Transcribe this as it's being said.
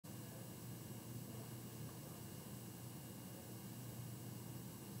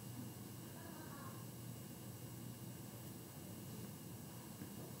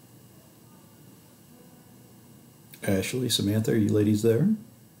Ashley, Samantha, are you ladies there?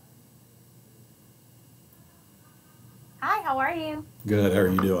 Hi, how are you? Good. How are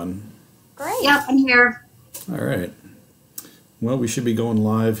you doing? Great. Yep, I'm here. All right. Well, we should be going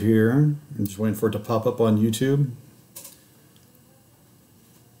live here. I'm just waiting for it to pop up on YouTube.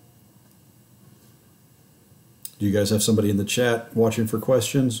 Do you guys have somebody in the chat watching for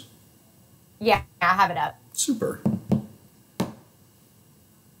questions? Yeah, I have it up. Super.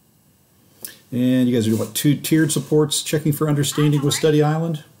 And you guys are doing what? 2 tiered supports, checking for understanding with Study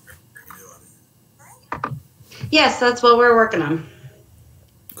Island? Yes, that's what we're working on.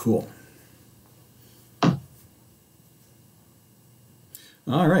 Cool.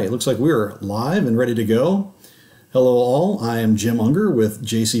 All right, looks like we're live and ready to go. Hello all, I am Jim Unger with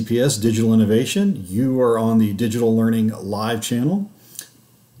JCPS Digital Innovation. You are on the Digital Learning Live channel,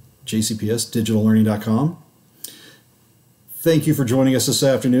 jcpsdigitallearning.com. Thank you for joining us this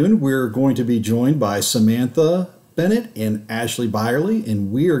afternoon. We're going to be joined by Samantha Bennett and Ashley Byerly,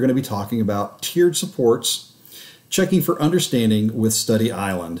 and we are going to be talking about tiered supports, checking for understanding with Study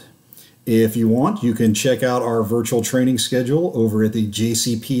Island. If you want, you can check out our virtual training schedule over at the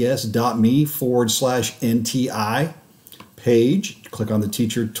jcps.me/NTI page. Click on the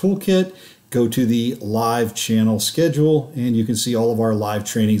Teacher Toolkit, go to the live channel schedule, and you can see all of our live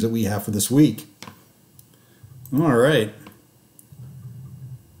trainings that we have for this week. All right.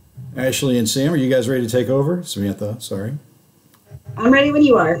 Ashley and Sam, are you guys ready to take over? Samantha, sorry. I'm ready when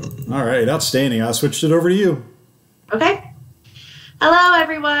you are. All right, outstanding. I switched it over to you. Okay. Hello,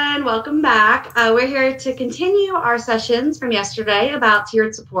 everyone. Welcome back. We're here to continue our sessions from yesterday about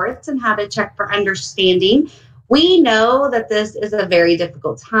tiered supports and how to check for understanding. We know that this is a very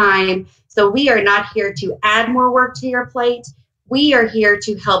difficult time, so we are not here to add more work to your plate. We are here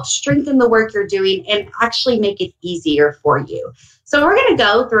to help strengthen the work you're doing and actually make it easier for you. So we're going to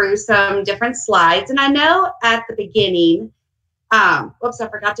go through some different slides. And I know at the beginning, whoops, I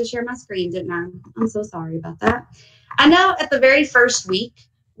forgot to share my screen, didn't I? I'm so sorry about that. I know at the very first week,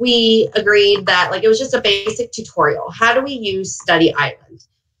 we agreed that it was just a basic tutorial. How do we use Study Island?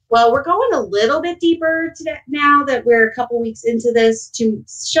 Well, we're going a little bit deeper today now that we're a couple weeks into this to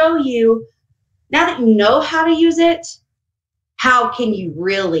show you, now that you know how to use it, how can you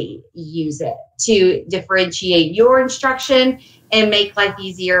really use it to differentiate your instruction and make life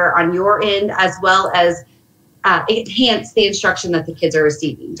easier on your end, as well as enhance the instruction that the kids are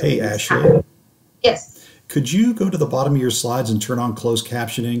receiving. Hey, Ashley. Yes. Could you go to the bottom of your slides and turn on closed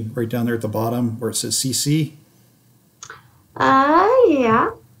captioning right down there at the bottom where it says CC?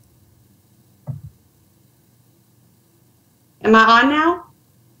 Yeah. Am I on now?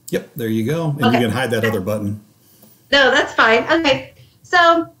 Yep, there you go. And Okay. you can hide that other button. No, that's fine. Okay.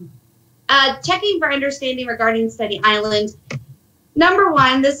 So, checking for understanding regarding Study Island. Number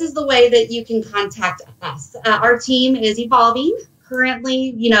one, this is the way that you can contact us. Our team is evolving.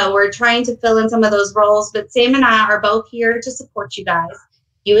 Currently, we're trying to fill in some of those roles, but Sam and I are both here to support you guys.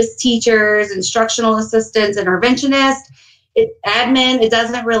 You as teachers, instructional assistants, interventionists, admin, it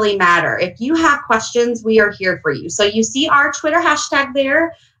doesn't really matter. If you have questions, we are here for you. So you see our Twitter hashtag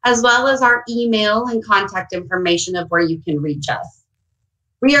there, as well as our email and contact information of where you can reach us.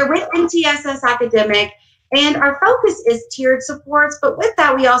 We are with MTSS Academic, and our focus is tiered supports, but with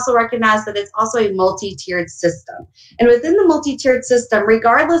that, we also recognize that it's also a multi-tiered system. And within the multi-tiered system,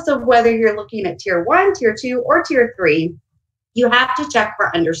 regardless of whether you're looking at tier 1, tier 2, or tier 3, you have to check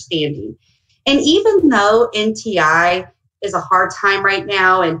for understanding. And even though NTI is a hard time right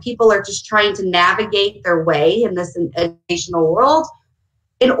now and people are just trying to navigate their way in this educational world,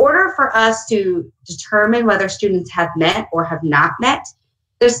 in order for us to determine whether students have met or have not met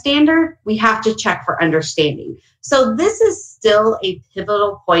the standard, we have to check for understanding. So this is still a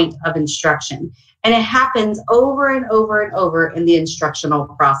pivotal point of instruction, and it happens over and over and over in the instructional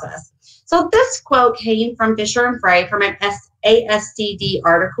process. So this quote came from Fisher and Frey from an ASCD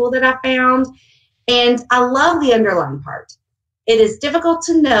article that I found, and I love the underlying part. It is difficult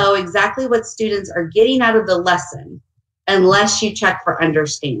to know exactly what students are getting out of the lesson unless you check for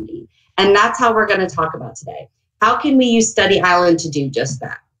understanding. And that's how we're going to talk about today. How can we use Study Island to do just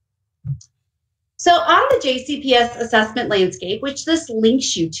that? So on the JCPS assessment landscape, which this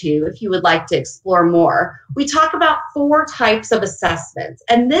links you to if you would like to explore more, we talk about 4 types of assessments.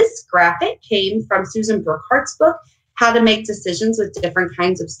 And this graphic came from Susan Brookhart's book, How to Make Decisions with Different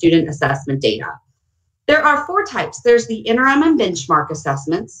Kinds of Student Assessment Data. There are 4 types. There's the interim and benchmark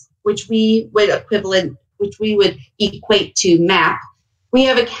assessments, which we would equate to MAP. We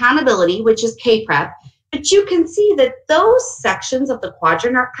have accountability, which is K-Prep. But you can see that those sections of the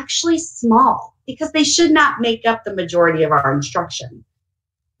quadrant are actually small because they should not make up the majority of our instruction.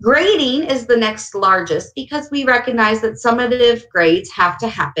 Grading is the next largest because we recognize that summative grades have to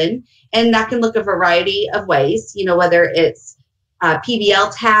happen, and that can look a variety of ways, whether it's a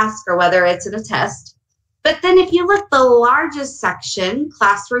PBL task or whether it's in a test. But then if you look the largest section,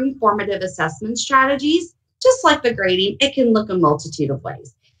 classroom formative assessment strategies, just like the grading, it can look a multitude of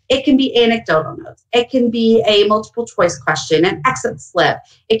ways. It can be anecdotal notes. It can be a multiple choice question, an exit slip.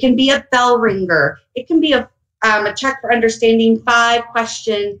 It can be a bell ringer. It can be a check for understanding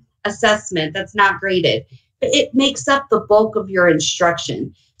 5-question assessment that's not graded. But it makes up the bulk of your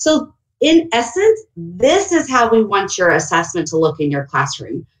instruction. So in essence, this is how we want your assessment to look in your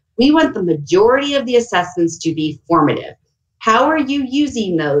classroom. We want the majority of the assessments to be formative. How are you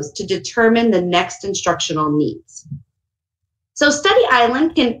using those to determine the next instructional needs? So Study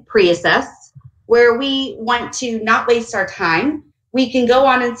Island can pre-assess, where we want to not waste our time. We can go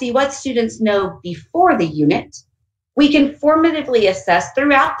on and see what students know before the unit. We can formatively assess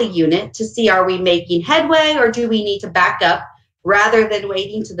throughout the unit to see, are we making headway or do we need to back up rather than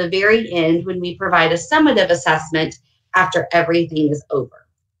waiting to the very end when we provide a summative assessment after everything is over.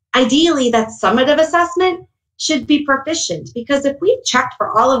 Ideally, that summative assessment should be proficient, because if we've checked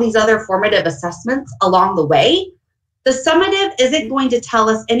for all of these other formative assessments along the way, the summative isn't going to tell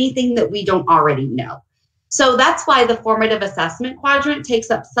us anything that we don't already know. So that's why the formative assessment quadrant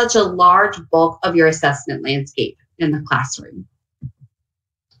takes up such a large bulk of your assessment landscape in the classroom.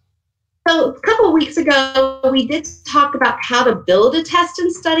 So a couple of weeks ago, we did talk about how to build a test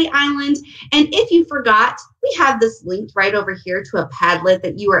in Study Island. And if you forgot, we have this linked right over here to a Padlet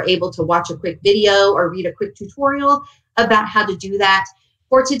that you are able to watch a quick video or read a quick tutorial about how to do that.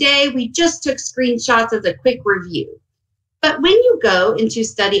 For today, we just took screenshots as a quick review. But when you go into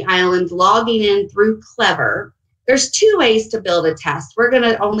Study Island, logging in through Clever, there's 2 ways to build a test. We're going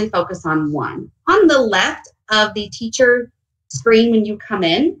to only focus on one. On the left of the teacher screen when you come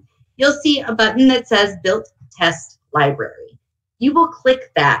in, you'll see a button that says Built Test Library. You will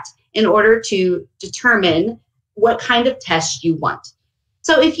click that in order to determine what kind of test you want.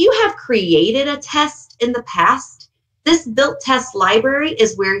 So if you have created a test in the past, this Built Test Library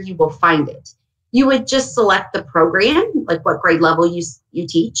is where you will find it. You would just select the program, like what grade level you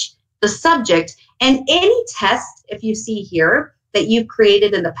teach, the subject, and any test, if you see here, that you've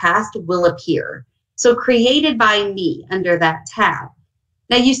created in the past will appear. So created by me under that tab.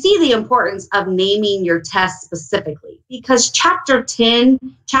 Now you see the importance of naming your test specifically, because chapter 10,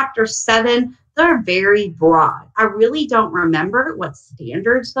 chapter 7, they're very broad. I really don't remember what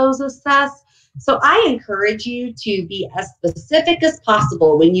standards those assess. So I encourage you to be as specific as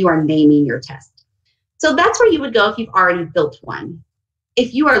possible when you are naming your test. So that's where you would go if you've already built one.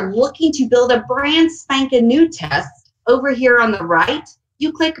 If you are looking to build a brand spanking new test, over here on the right,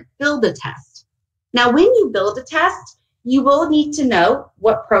 you click Build a Test. Now when you build a test, you will need to know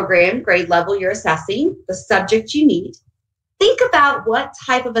what program, grade level you're assessing, the subject you need. Think about what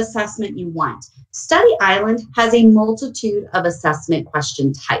type of assessment you want. Study Island has a multitude of assessment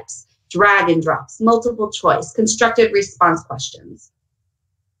question types: drag and drops, multiple choice, constructed response questions.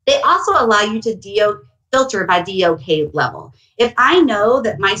 They also allow you to filter by DOK level. If I know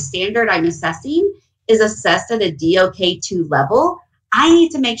that my standard I'm assessing is assessed at a DOK 2 level, I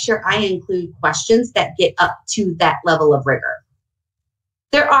need to make sure I include questions that get up to that level of rigor.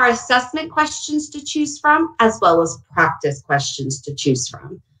 There are assessment questions to choose from, as well as practice questions to choose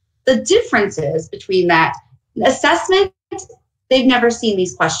from. The difference is between that assessment, they've never seen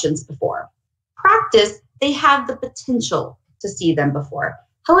these questions before. Practice, they have the potential to see them before.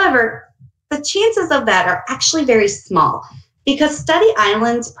 However, the chances of that are actually very small, because Study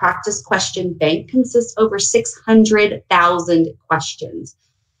Island's practice question bank consists over 600,000 questions.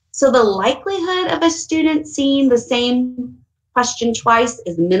 So the likelihood of a student seeing the same question twice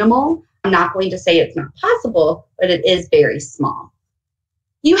is minimal. I'm not going to say it's not possible, but it is very small.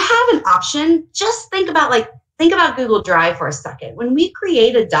 You have an option. Just think about Google Drive for a second. When we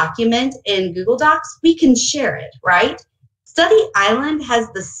create a document in Google Docs, we can share it, right? Study Island has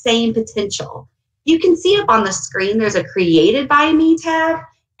the same potential. You can see up on the screen, there's a Created by Me tab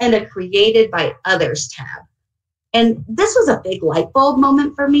and a Created by Others tab. And this was a big light bulb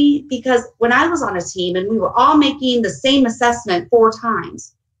moment for me, because when I was on a team and we were all making the same assessment 4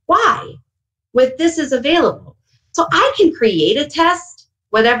 times, why? With this is available. So I can create a test,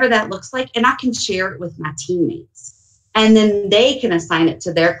 whatever that looks like, and I can share it with my teammates. And then they can assign it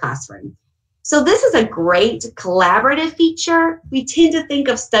to their classroom. So this is a great collaborative feature. We tend to think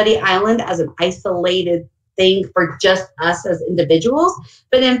of Study Island as an isolated thing for just us as individuals,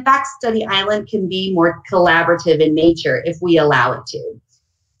 but in fact, Study Island can be more collaborative in nature if we allow it to.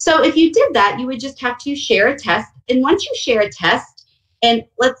 So if you did that, you would just have to share a test. And once you share a test, And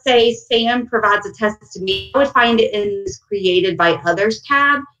let's say Sam provides a test to me, I would find it in this created by others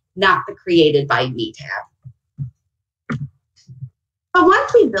tab, not the created by me tab. But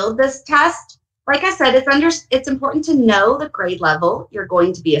once we build this test, like I said, it's important to know the grade level you're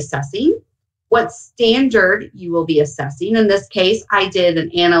going to be assessing, what standard you will be assessing. In this case, I did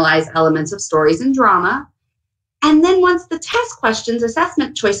an analyze elements of stories and drama. And then once the test questions,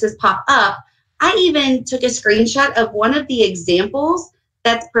 assessment choices pop up, I even took a screenshot of one of the examples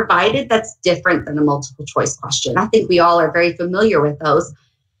that's provided that's different than a multiple choice question. I think we all are very familiar with those.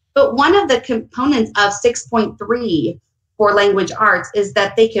 But one of the components of 6.3 for language arts is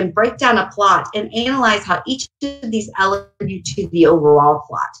that they can break down a plot and analyze how each of these elements contribute to the overall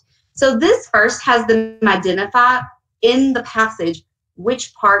plot. So this first has them identify in the passage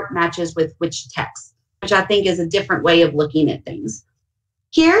which part matches with which text, which I think is a different way of looking at things.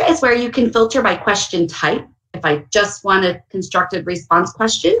 Here is where you can filter by question type. If I just want a constructed response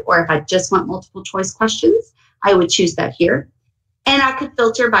question, or if I just want multiple choice questions, I would choose that here. And I could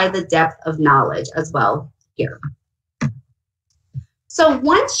filter by the depth of knowledge as well here. So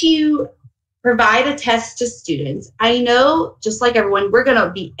once you provide a test to students, I know, just like everyone, we're going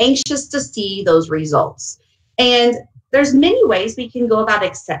to be anxious to see those results. And there's many ways we can go about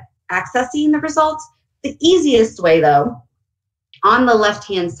accessing the results. The easiest way, though, on the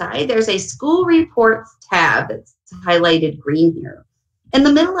left-hand side, there's a school reports tab that's highlighted green here. In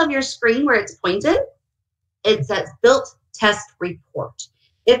the middle of your screen where it's pointed, it says Built Test Report.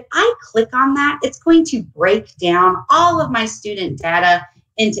 If I click on that, it's going to break down all of my student data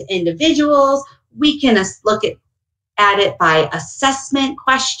into individuals. We can look at it by assessment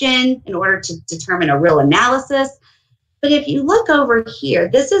question in order to determine a real analysis. But if you look over here,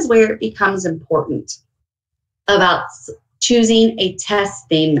 this is where it becomes important about choosing a test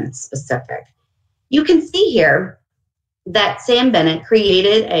name that's specific. You can see here that Sam Bennett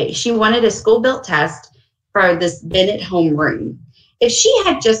she wanted a school-built test for this Bennett homeroom. If she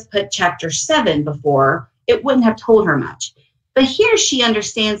had just put chapter 7 before, it wouldn't have told her much. But here she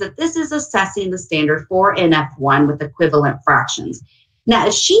understands that this is assessing the standard 4 and F1 with equivalent fractions. Now,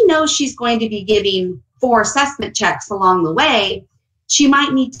 if she knows she's going to be giving 4 assessment checks along the way, she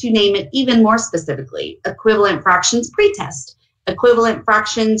might need to name it even more specifically, equivalent fractions pretest, equivalent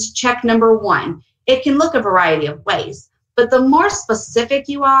fractions check number 1. It can look a variety of ways, but the more specific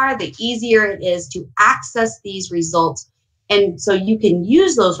you are, the easier it is to access these results, and so you can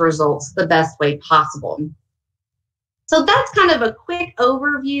use those results the best way possible. So that's kind of a quick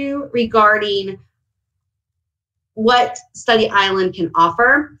overview regarding what Study Island can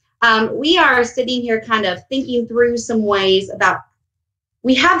offer. We are sitting here kind of thinking through some ways about,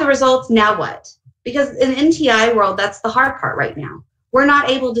 we have the results, now what? Because in NTI world, that's the hard part right now. We're not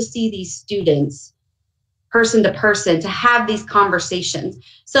able to see these students person to person to have these conversations.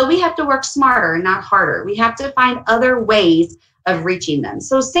 So we have to work smarter, not harder. We have to find other ways of reaching them.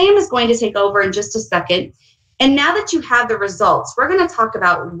 So Sam is going to take over in just a second. And now that you have the results, we're going to talk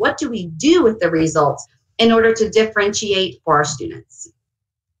about what do we do with the results in order to differentiate for our students.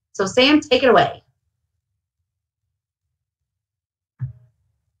 So Sam, take it away.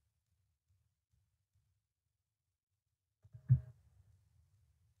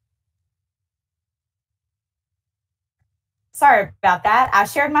 Sorry about that. I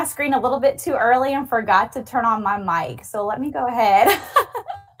shared my screen a little bit too early and forgot to turn on my mic. So let me go ahead.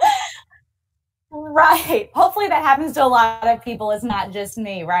 Right. Hopefully that happens to a lot of people. It's not just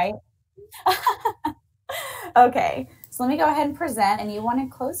me, right? Okay. So let me go ahead and present. And you wanted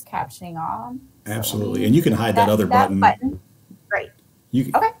closed captioning on. Absolutely. And you can hide that other button. Great.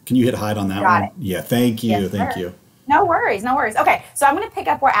 Okay. Can you hit hide on that Got one? it. Yeah. Thank you. Yes, thank sir. you. No worries. No worries. Okay. So I'm going to pick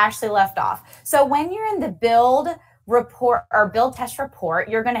up where Ashley left off. So when you're in the build report or build test report,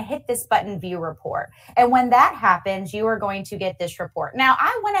 you're going to hit this button, view report. And when that happens, you are going to get this report. Now,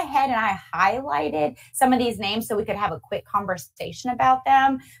 I went ahead and I highlighted some of these names so we could have a quick conversation about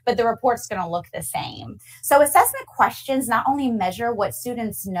them, but the report's going to look the same. So assessment questions not only measure what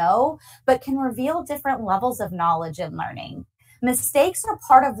students know, but can reveal different levels of knowledge and learning. Mistakes are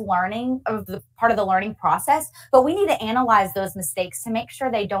part of the learning process, but we need to analyze those mistakes to make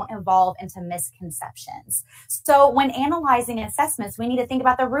sure they don't evolve into misconceptions. So when analyzing assessments, we need to think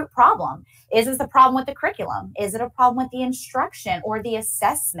about the root problem. Is this a problem with the curriculum? Is it a problem with the instruction or the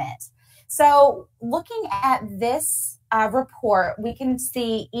assessment? So looking at this report, we can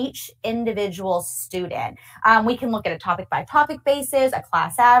see each individual student. We can look at a topic by topic basis, a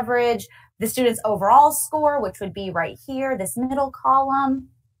class average, the student's overall score, which would be right here, this middle column,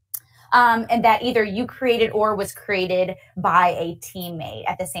 and that either you created or was created by a teammate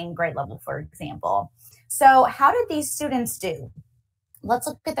at the same grade level, for example. So how did these students do? Let's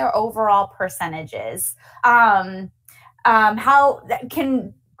look at their overall percentages.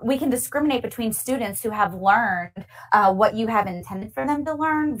 We can discriminate between students who have learned what you have intended for them to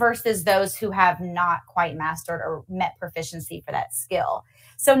learn versus those who have not quite mastered or met proficiency for that skill.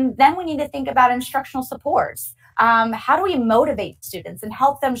 So then we need to think about instructional supports. How do we motivate students and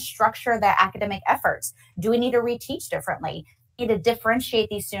help them structure their academic efforts? Do we need to reteach differently? We need to differentiate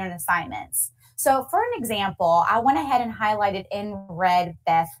these student assignments. So for an example, I went ahead and highlighted in red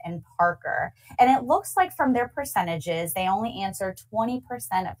Beth and Parker. And it looks like from their percentages, they only answered 20%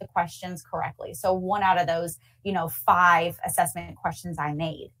 of the questions correctly. So 1 out of those, 5 assessment questions I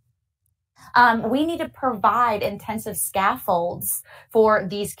made. We need to provide intensive scaffolds for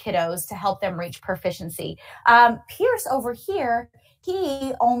these kiddos to help them reach proficiency. Pierce over here,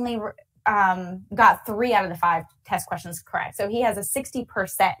 he only got 3 out of the 5 test questions correct. So he has a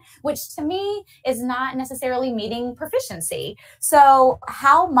 60%, which to me is not necessarily meeting proficiency. So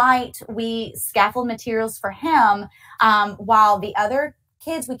how might we scaffold materials for him while the other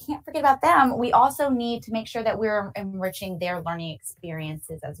kids, we can't forget about them. We also need to make sure that we're enriching their learning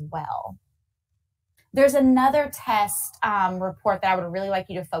experiences as well. There's another test report that I would really like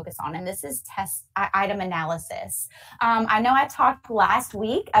you to focus on, and this is test item analysis. I know I talked last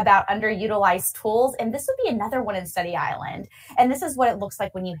week about underutilized tools, and this would be another one in Study Island. And this is what it looks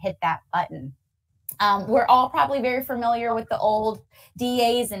like when you hit that button. We're all probably very familiar with the old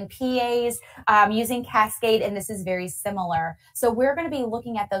DAs and PAs using Cascade, and this is very similar. So we're going to be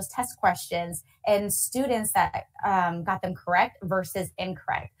looking at those test questions and students that got them correct versus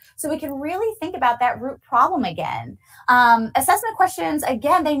incorrect. So we can really think about that root problem again. Assessment questions,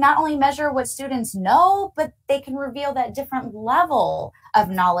 again, they not only measure what students know, but they can reveal that different level of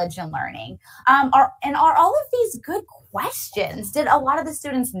knowledge and learning. Are all of these good questions? Did a lot of the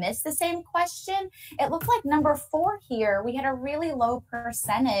students miss the same question? It looked like number 4 here, we had a really low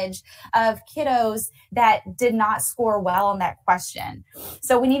percentage of kiddos that did not score well on that question.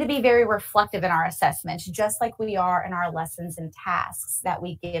 So we need to be very reflective in our assessments, just like we are in our lessons and tasks that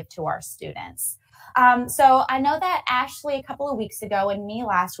we give to our students. So I know that Ashley a couple of weeks ago and me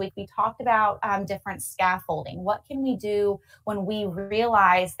last week, we talked about different scaffolding. What can we do when we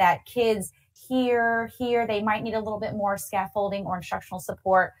realize that kids here, they might need a little bit more scaffolding or instructional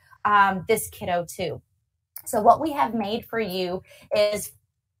support, this kiddo too. So what we have made for you is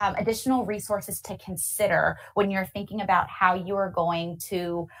additional resources to consider when you're thinking about how you are going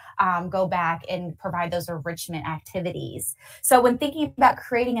to go back and provide those enrichment activities. So when thinking about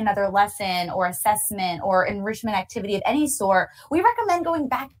creating another lesson or assessment or enrichment activity of any sort, we recommend going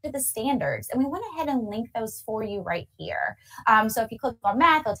back to the standards, and we went ahead and link those for you right here. So if you click on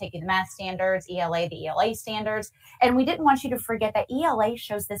math, it'll take you to math standards, ELA, the ELA standards. And we didn't want you to forget that ELA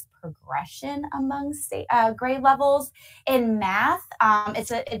shows this progression among grade levels. In math,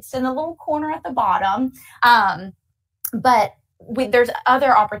 it's in the little corner at the bottom, but there's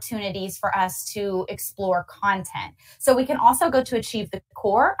other opportunities for us to explore content. So we can also go to Achieve the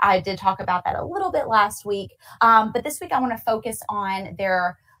Core. I did talk about that a little bit last week, but this week I want to focus on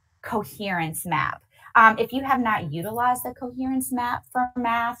their coherence map. If you have not utilized the coherence map for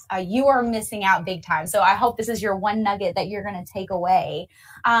math, you are missing out big time. So I hope this is your one nugget that you're going to take away.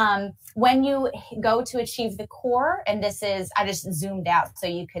 When you go to Achieve the Core, and this is, I just zoomed out so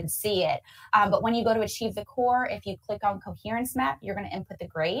you could see it. But when you go to Achieve the Core, if you click on coherence map, you're going to input the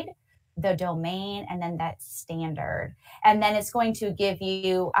grade, the domain, and then that standard. And then it's going to give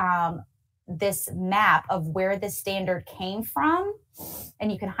you this map of where the standard came from,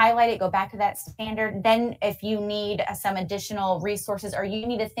 and you can highlight it, go back to that standard. Then if you need some additional resources, or you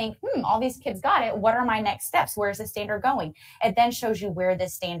need to think, all these kids got it, what are my next steps? Where's the standard going? It then shows you where the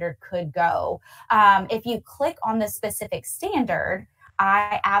standard could go. If you click on the specific standard,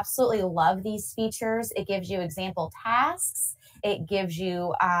 I absolutely love these features. It gives you example tasks. It gives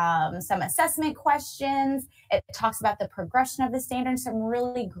you some assessment questions. It talks about the progression of the standard, some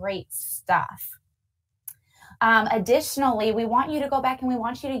really great stuff. Additionally, we want you to go back and we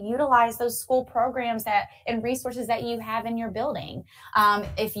want you to utilize those school programs and resources that you have in your building.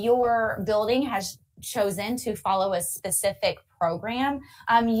 If your building has chosen to follow a specific program,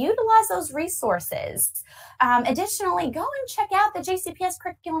 utilize those resources. Additionally, go and check out the JCPS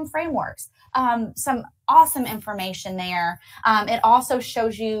curriculum frameworks. Some awesome information there. It also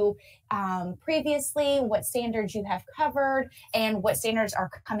shows you previously what standards you have covered and what standards are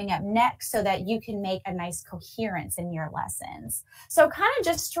coming up next, so that you can make a nice coherence in your lessons. So kind of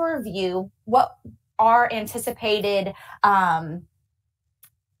just to review, what are anticipated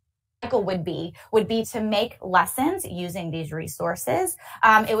cycle would be to make lessons using these resources.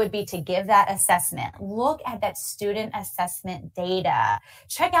 It would be to give that assessment, look at that student assessment data,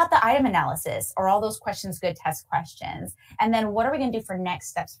 check out the item analysis. Are all those questions good test questions? And then what are we going to do for next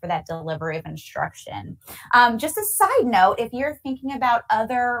steps for that delivery of instruction? Just a side note, if you're thinking about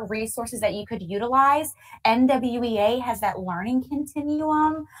other resources that you could utilize, NWEA has that learning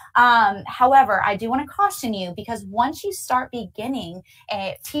continuum. However, I do want to caution you, because once you start beginning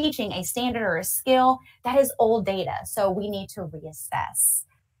teaching a standard or a skill, that is old data. So we need to reassess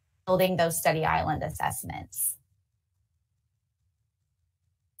building those study island assessments.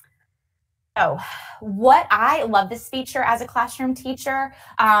 So what I love this feature as a classroom teacher,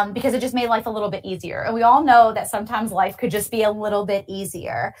 because it just made life a little bit easier. And we all know that sometimes life could just be a little bit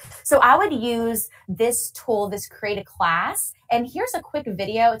easier. So I would use this tool, this Create a Class. And here's a quick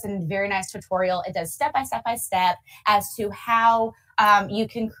video. It's a very nice tutorial. It does step by step as to how you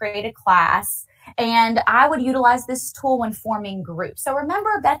can create a class. And I would utilize this tool when forming groups. So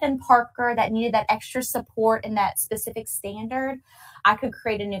remember Beth and Parker that needed that extra support in that specific standard? I could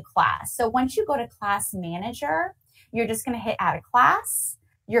create a new class. So once you go to Class Manager, you're just going to hit Add a Class.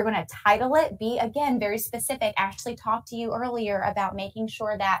 You're going to title it. Be, again, very specific. Ashley talked to you earlier about making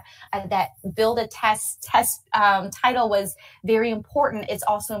sure that that build a test title was very important. It's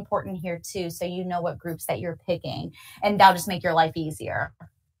also important here too, so you know what groups that you're picking, and that'll just make your life easier.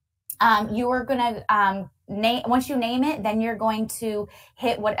 You are going to once you name it, then you're going to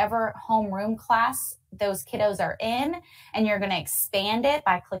hit whatever homeroom class those kiddos are in, and you're going to expand it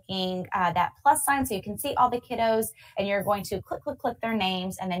by clicking that plus sign so you can see all the kiddos, and you're going to click their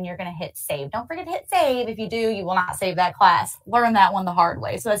names, and then you're going to hit save. Don't forget to hit save. If you do, you will not save that class. Learn that one the hard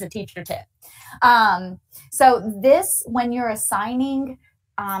way. So that's a teacher tip. So this, when you're assigning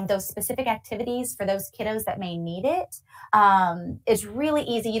those specific activities for those kiddos that may need it, it's really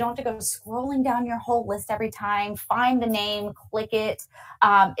easy. You don't have to go scrolling down your whole list every time, find the name, click it.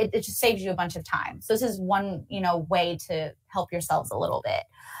 It just saves you a bunch of time. So this is one, way to help yourselves a little bit.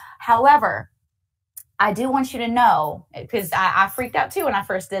 However, I do want you to know, because I freaked out too when I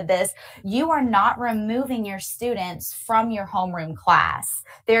first did this, you are not removing your students from your homeroom class.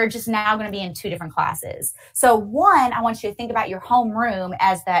 They're just now going to be in two different classes. So one, I want you to think about your homeroom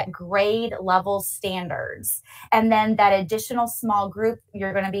as that grade level standards. And then that additional small group,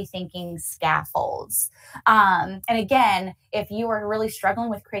 you're going to be thinking scaffolds. And again, if you are really struggling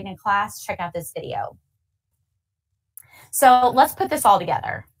with creating a class, check out this video. So let's put this all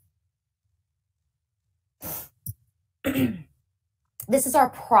together. This is our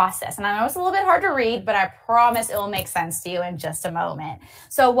process, and I know it's a little bit hard to read, but I promise it will make sense to you in just a moment.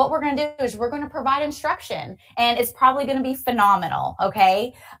 So what we're going to do is we're going to provide instruction, and it's probably going to be phenomenal.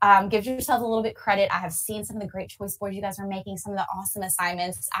 Okay, give yourself a little bit credit. I have seen some of the great choice boards you guys are making, some of the awesome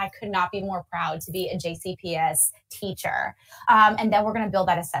assignments. I could not be more proud to be a JCPS teacher. And then we're going to build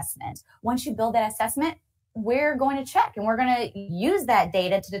that assessment. Once you build that assessment, we're going to check, and we're going to use that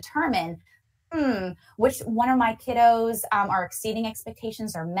data to determine which one of my kiddos are exceeding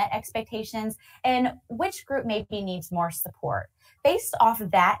expectations or met expectations, and which group maybe needs more support. Based off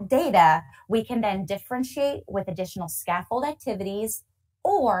of that data, we can then differentiate with additional scaffold activities,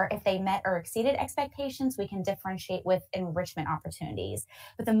 or if they met or exceeded expectations, we can differentiate with enrichment opportunities.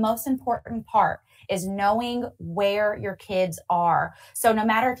 But the most important part is knowing where your kids are. So no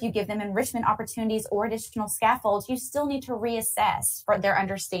matter if you give them enrichment opportunities or additional scaffolds, you still need to reassess for their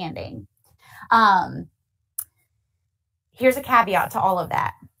understanding. Here's a caveat to all of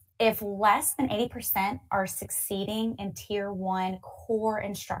that. If less than 80% are succeeding in Tier 1 core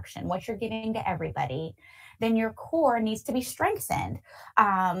instruction, what you're giving to everybody, then your core needs to be strengthened.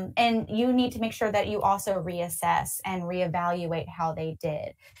 And you need to make sure that you also reassess and reevaluate how they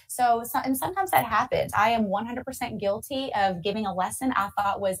did. And sometimes that happens. I am 100% guilty of giving a lesson I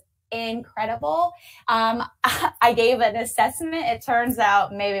thought was incredible. I gave an assessment. It turns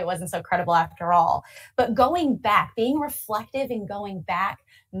out maybe it wasn't so credible after all. But going back, being reflective and going back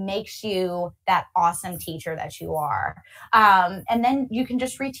makes you that awesome teacher that you are. And then you can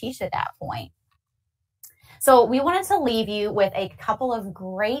just reteach at that point. So we wanted to leave you with a couple of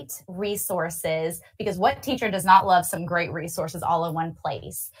great resources, because what teacher does not love some great resources all in one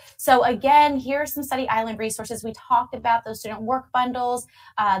place? So again, here are some Study Island resources. We talked about those student work bundles,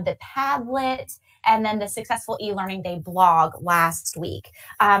 the Padlet, and then the Successful eLearning Day blog last week.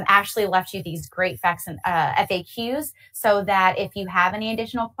 Ashley left you these great facts and FAQs so that if you have any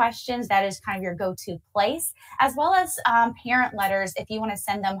additional questions, that is kind of your go-to place, as well as parent letters if you want to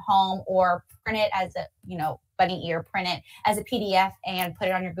send them home or print it as a, bunny ear, print it as a PDF and put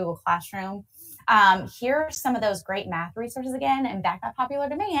it on your Google Classroom. Here are some of those great math resources again, and back by popular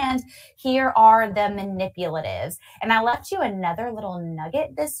demand, here are the manipulatives. And I left you another little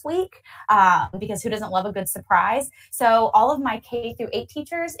nugget this week because who doesn't love a good surprise? So all of my K through 8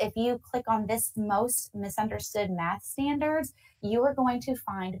 teachers, if you click on this most misunderstood math standards, you are going to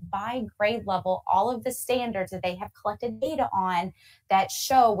find by grade level all of the standards that they have collected data on that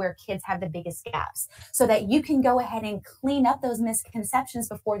show where kids have the biggest gaps, so that you can go ahead and clean up those misconceptions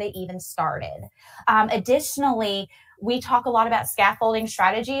before they even started. Additionally, we talk a lot about scaffolding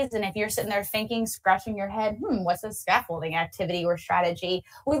strategies. And if you're sitting there thinking, scratching your head, what's a scaffolding activity or strategy?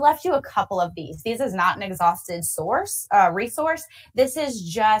 We left you a couple of these. This is not an exhausted resource. This is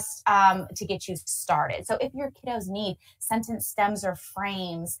just to get you started. So if your kiddos need sentence stems or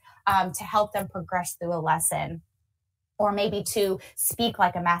frames to help them progress through a lesson, or maybe to speak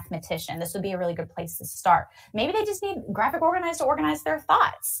like a mathematician, this would be a really good place to start. Maybe they just need graphic organized to organize their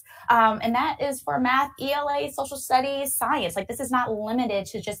thoughts. And that is for math, ELA, social studies, science. Like, this is not limited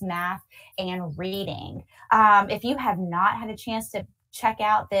to just math and reading. If you have not had a chance to check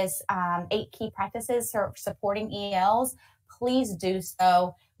out this 8 key practices for supporting ELs, please do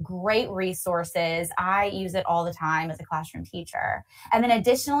so. Great resources. I use it all the time as a classroom teacher. And then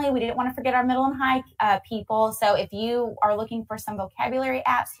additionally, we didn't want to forget our middle and high people. So if you are looking for some vocabulary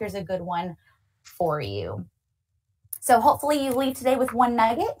apps, here's a good one for you. So hopefully you leave today with one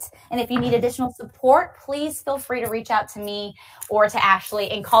nugget. And if you need additional support, please feel free to reach out to me or to Ashley.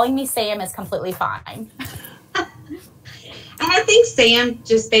 And calling me Sam is completely fine. And I think Sam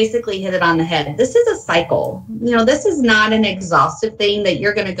just basically hit it on the head. This is a cycle. This is not an exhaustive thing that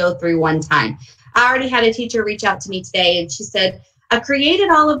you're going to go through one time. I already had a teacher reach out to me today, and she said, I've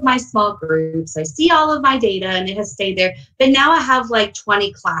created all of my small groups. I see all of my data, and it has stayed there. But now I have like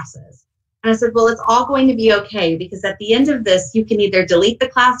 20 classes. And I said, well, it's all going to be okay, because at the end of this, you can either delete the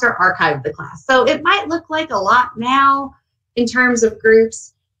class or archive the class. So it might look like a lot now in terms of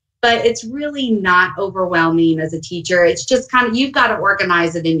groups, but it's really not overwhelming as a teacher. It's just kind of, you've got to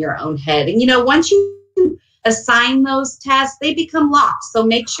organize it in your own head. And, once you assign those tests, they become locked. So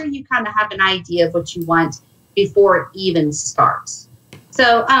make sure you kind of have an idea of what you want before it even starts.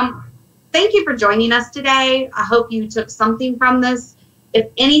 So thank you for joining us today. I hope you took something from this.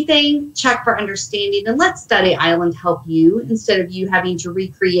 If anything, check for understanding and let Study Island help you instead of you having to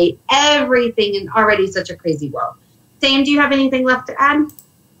recreate everything in already such a crazy world. Sam, do you have anything left to add?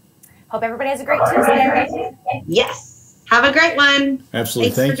 Hope everybody has a great Tuesday. Yes. Have a great one.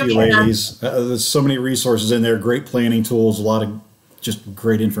 Absolutely. Thank you, ladies. There's so many resources in there, great planning tools, a lot of just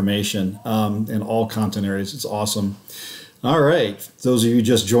great information in all content areas. It's awesome. All right. Those of you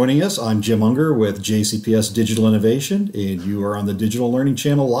just joining us, I'm Jim Unger with JCPS Digital Innovation, and you are on the Digital Learning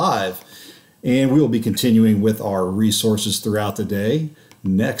Channel live. And we will be continuing with our resources throughout the day.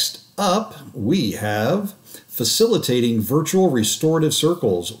 Next up, we have Facilitating Virtual Restorative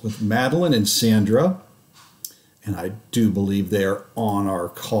Circles with Madeline and Sandra. And I do believe they're on our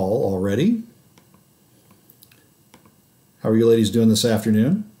call already. How are you ladies doing this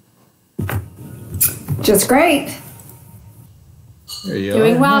afternoon? Just great. There you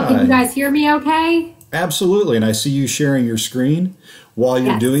Doing are. well. Hi. Can you guys hear me okay? Absolutely. And I see you sharing your screen. While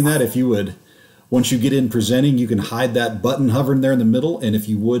you're doing that, if you would, once you get in presenting, you can hide that button hovering there in the middle. And if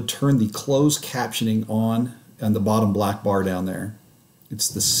you would, turn the closed captioning on the bottom black bar down there. It's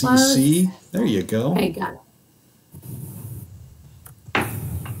the CC. There you go. Okay, got it.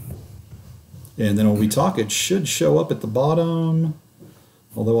 And then when we talk, it should show up at the bottom.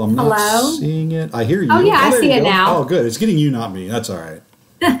 Although I'm not seeing it. I hear you. Oh, yeah, I see it now. Oh, good. It's getting you, not me. That's all right.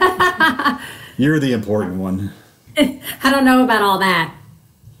 You're the important one. I don't know about all that.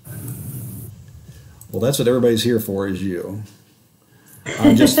 Well, that's what everybody's here for, is you.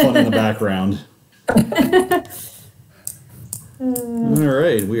 I'm just fun in the background. All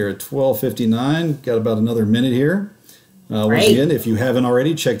right, we are at 12:59. Got about another minute here. Once again, if you haven't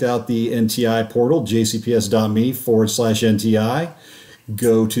already checked out the NTI portal, jcps.me/NTI,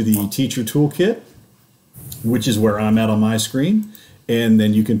 go to the Teacher Toolkit, which is where I'm at on my screen. And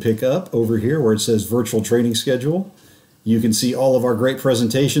then you can pick up over here where it says Virtual Training Schedule. You can see all of our great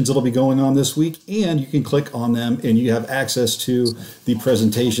presentations that'll be going on this week, and you can click on them and you have access to the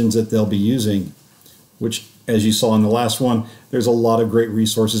presentations that they'll be using, which, as you saw in the last one, there's a lot of great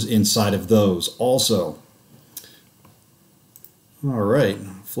resources inside of those also. All right,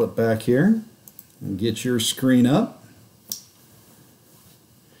 flip back here and get your screen up.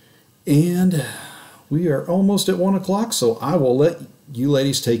 And we are almost at 1 o'clock, so I will let you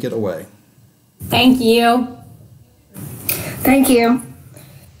ladies take it away. Thank you. Thank you.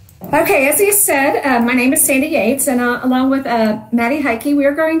 Okay, as you said, my name is Sandy Yates, and along with Maddie Heike, we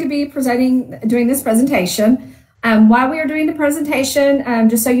are going to be doing this presentation. While we are doing the presentation,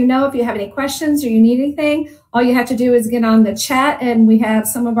 just so you know, if you have any questions or you need anything, all you have to do is get on the chat, and we have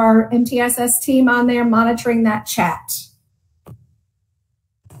some of our MTSS team on there monitoring that chat.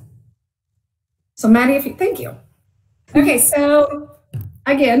 So Maddie, thank you. Okay, so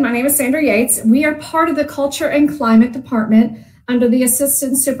again, my name is Sandra Yates. We are part of the Culture and Climate Department under the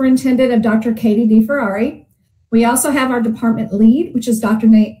Assistant Superintendent of Dr. Katie DeFerrari. We also have our department lead, which is Dr.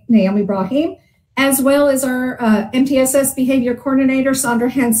 Naomi Brahim, as well as our MTSS Behavior Coordinator, Sandra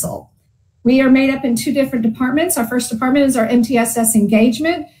Hensel. We are made up in two different departments. Our first department is our MTSS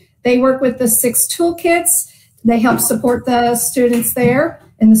Engagement. They work with the 6 toolkits. They help support the students there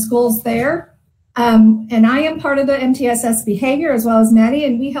and the schools there. And I am part of the MTSS Behavior as well as Maddie,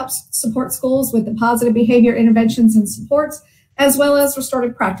 and we help support schools with the positive behavior interventions and supports, as well as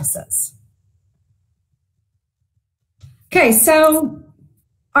restorative practices. Okay, so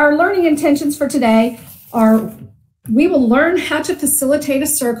our learning intentions for today are we will learn how to facilitate a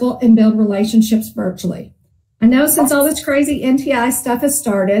circle and build relationships virtually. I know since all this crazy NTI stuff has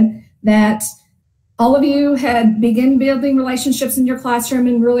started that all of you had begun building relationships in your classroom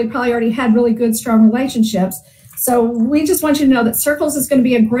and really probably already had really good, strong relationships. So we just want you to know that circles is going to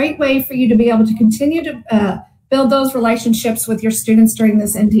be a great way for you to be able to continue to build those relationships with your students during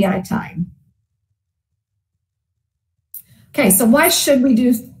this NTI time. Okay, so why should we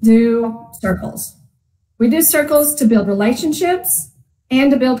do circles? We do circles to build relationships and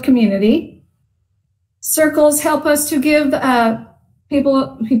to build community. Circles help us to give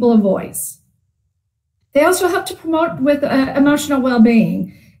people a voice. They also help to promote with emotional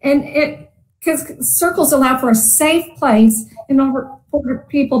well-being, and because circles allow for a safe place in order for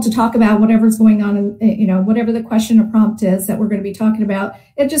people to talk about whatever's going on, and whatever the question or prompt is that we're going to be talking about.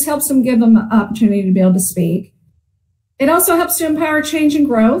 It just helps them, give them an opportunity to be able to speak. It also helps to empower change and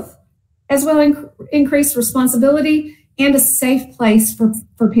growth, as well as increase responsibility and a safe place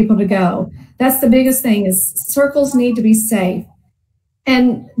for people to go. That's the biggest thing, is circles need to be safe.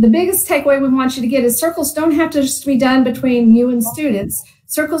 And the biggest takeaway we want you to get is circles don't have to just be done between you and students.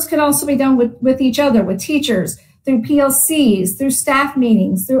 Circles can also be done with each other, with teachers, through PLCs, through staff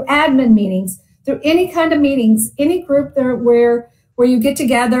meetings, through admin meetings, through any kind of meetings, any group there where you get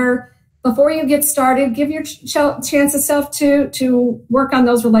together. Before you get started, give your chance yourself to work on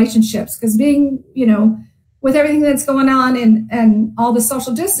those relationships, because being, with everything that's going on and all the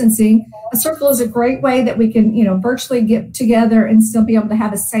social distancing, a circle is a great way that we can, virtually get together and still be able to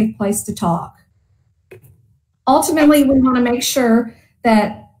have a safe place to talk. Ultimately, we want to make sure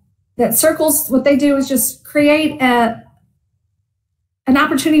that circles, what they do is just create an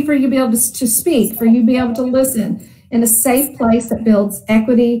opportunity for you to be able to speak, for you to be able to listen in a safe place that builds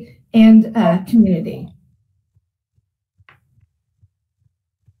equity and community.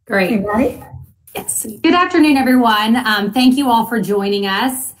 Great. Okay, right? Yes. Good afternoon, everyone. Thank you all for joining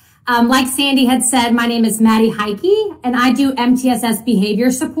us. Like Sandy had said, my name is Maddie Heike, and I do MTSS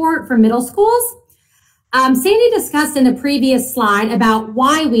behavior support for middle schools. Sandy discussed in the previous slide about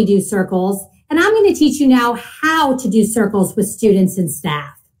why we do circles, and I'm going to teach you now how to do circles with students and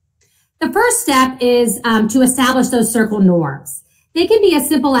staff. The first step is to establish those circle norms. They can be as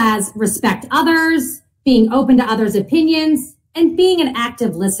simple as respect others, being open to others' opinions, and being an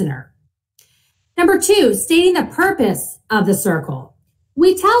active listener. Number 2, stating the purpose of the circle.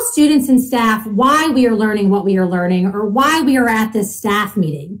 We tell students and staff why we are learning what we are learning, or why we are at this staff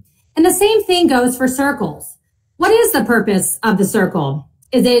meeting. And the same thing goes for circles. What is the purpose of the circle?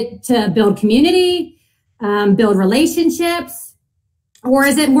 Is it to build community, build relationships, or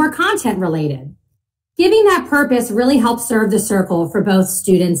is it more content related? Giving that purpose really helps serve the circle for both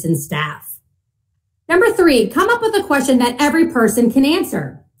students and staff. Number 3, come up with a question that every person can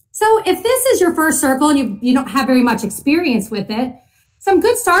answer. So if this is your first circle and you don't have very much experience with it, some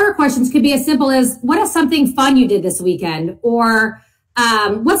good starter questions could be as simple as, what is something fun you did this weekend? Or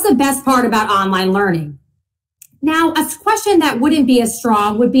what's the best part about online learning? Now, a question that wouldn't be as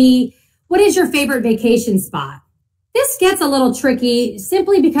strong would be, what is your favorite vacation spot? This gets a little tricky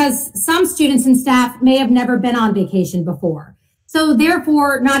simply because some students and staff may have never been on vacation before. So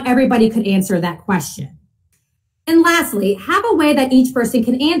therefore, not everybody could answer that question. And lastly, have a way that each person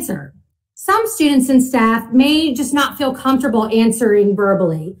can answer. Some students and staff may just not feel comfortable answering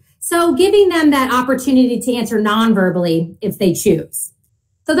verbally. So giving them that opportunity to answer non-verbally if they choose.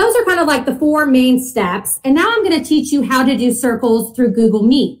 So those are kind of like the 4 main steps. And now I'm going to teach you how to do circles through Google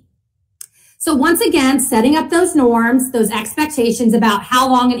Meet. So once again, setting up those norms, those expectations about how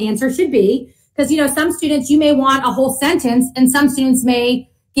long an answer should be, because, some students, you may want a whole sentence, and some students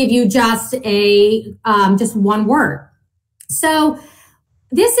may, give you just just one word. So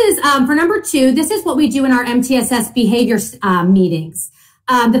this is, for number 2, this is what we do in our MTSS behavior meetings.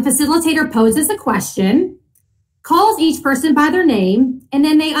 The facilitator poses a question, calls each person by their name, and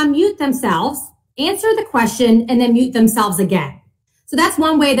then they unmute themselves, answer the question, and then mute themselves again. So that's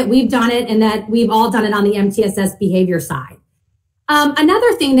one way that we've done it, and that we've all done it on the MTSS behavior side.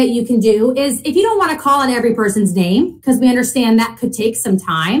 Another thing that you can do is, if you don't want to call on every person's name, because we understand that could take some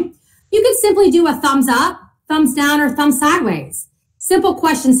time, you could simply do a thumbs up, thumbs down, or thumbs sideways. Simple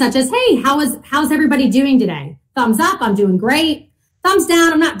questions such as, hey, how's everybody doing today? Thumbs up, I'm doing great. Thumbs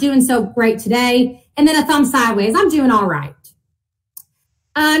down, I'm not doing so great today. And then a thumb sideways, I'm doing all right.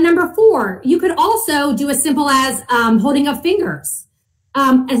 Number 4, you could also do as simple as holding up fingers.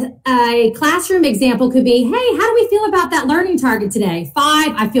 A classroom example could be, hey, how do we feel about that learning target today? 5,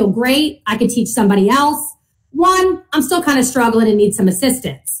 I feel great. I could teach somebody else. 1, I'm still kind of struggling and need some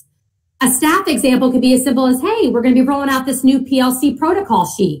assistance. A staff example could be as simple as, hey, we're going to be rolling out this new PLC protocol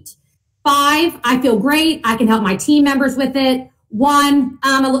sheet. 5, I feel great. I can help my team members with it. 1,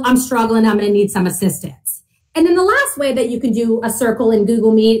 I'm struggling. I'm going to need some assistance. And then the last way that you can do a circle in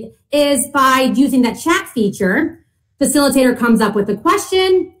Google Meet is by using that chat feature. Facilitator comes up with a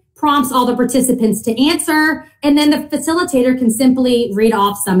question, prompts all the participants to answer, and then the facilitator can simply read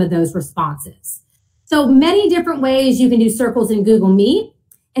off some of those responses. So many different ways you can do circles in Google Meet.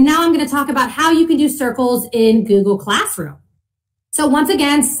 And now I'm going to talk about how you can do circles in Google Classroom. So once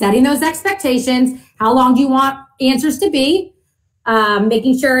again, setting those expectations. How long do you want answers to be?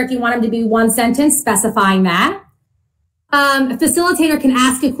 Making sure if you want them to be one sentence, specifying that. A facilitator can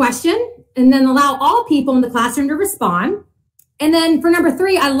ask a question and then allow all people in the classroom to respond. And then for number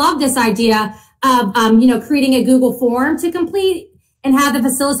 3, I love this idea of, creating a Google form to complete and have the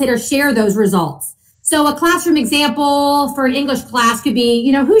facilitator share those results. So a classroom example for an English class could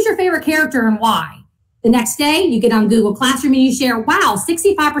be, who's your favorite character and why? The next day, you get on Google Classroom and you share, wow,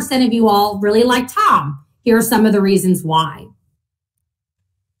 65% of you all really like Tom. Here are some of the reasons why.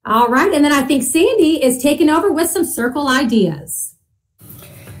 All right, and then I think Sandy is taking over with some circle ideas.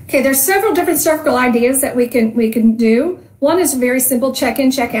 Okay, there's several different circle ideas that we can do. One is very simple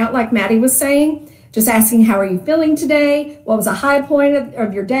check-in, check-out, like Maddie was saying. Just asking, how are you feeling today? What was a high point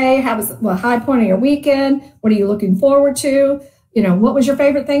of your day? How was a high point of your weekend? What are you looking forward to? What was your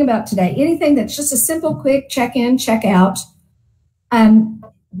favorite thing about today? Anything that's just a simple, quick check-in, check-out.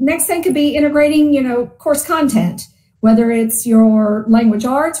 Next thing could be integrating, course content, whether it's your language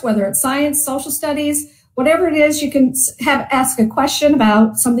arts, whether it's science, social studies, whatever it is, you can ask a question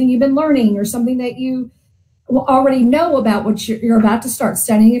about something you've been learning or something that you already know about what you're about to start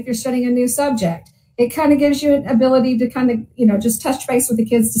studying if you're studying a new subject. It kind of gives you an ability to kind of, just touch base with the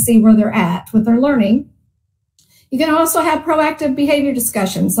kids to see where they're at with their learning. You can also have proactive behavior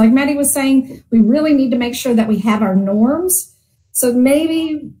discussions. Like Maddie was saying, we really need to make sure that we have our norms. So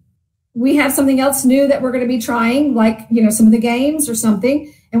maybe we have something else new that we're going to be trying, like, some of the games or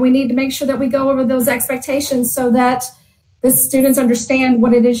something. And we need to make sure that we go over those expectations so that the students understand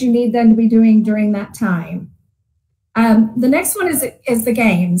what it is you need them to be doing during that time. The next one is the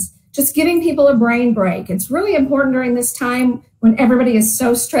games. Just giving people a brain break. It's really important during this time when everybody is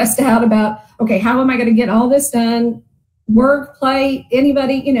so stressed out about, okay, how am I going to get all this done? Work, play,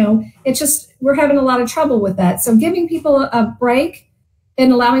 anybody, it's just, we're having a lot of trouble with that. So giving people a break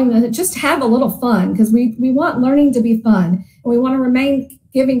and allowing them to just have a little fun, because we want learning to be fun. And we want to remain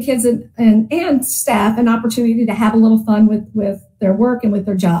giving kids and staff an opportunity to have a little fun with their work and with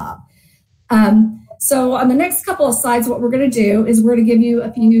their job. So on the next couple of slides, what we're going to do is we're going to give you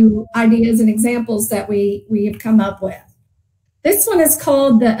a few ideas and examples that we have come up with. This one is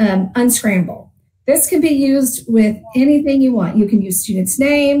called the Unscramble. This can be used with anything you want. You can use students'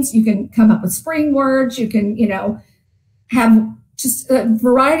 names. You can come up with spring words. You can, have just a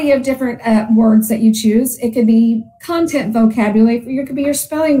variety of different words that you choose. It could be content vocabulary. It could be your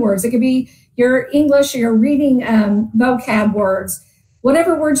spelling words. It could be your English or your reading vocab words.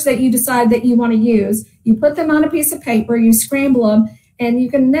 Whatever words that you decide that you want to use, you put them on a piece of paper, you scramble them, and you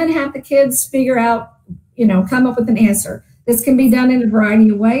can then have the kids figure out, come up with an answer. This can be done in a variety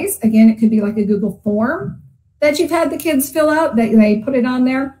of ways. Again, it could be like a Google form that you've had the kids fill out, that they put it on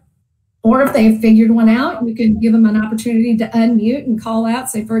there. Or if they've figured one out, you can give them an opportunity to unmute and call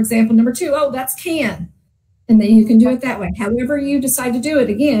out, say, for example, number 2, oh, that's can. And then you can do it that way. However you decide to do it,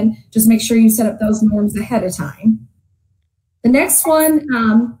 again, just make sure you set up those norms ahead of time. The next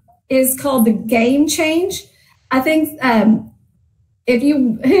one is called the game change. I think if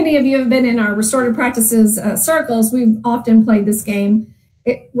any of you have been in our restorative practices circles, we've often played this game.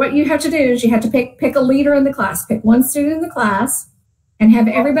 What you have to do is you have to pick a leader in the class, pick one student in the class, and have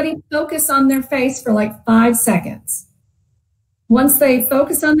everybody focus on their face for like 5 seconds. Once they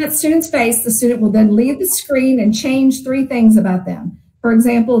focus on that student's face, the student will then leave the screen and change 3 things about them. For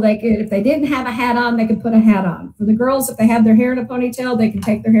example, they could, if they didn't have a hat on, they could put a hat on. For the girls, if they have their hair in a ponytail, they can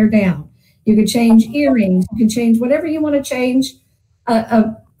take their hair down. You could change earrings. You can change whatever you want to change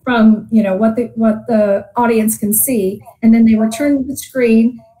from, you know, what the audience can see. And then they return to the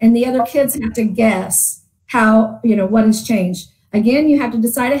screen, and the other kids have to guess how, you know, what has changed. Again, you have to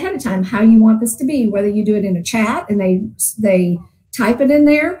decide ahead of time how you want this to be, whether you do it in a chat and they type it in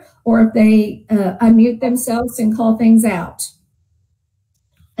there, or if they unmute themselves and call things out.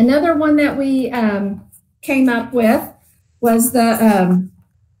 Another one that we came up with was the,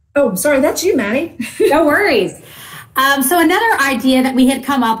 oh, sorry, that's you, Maddie. No worries. So another idea that we had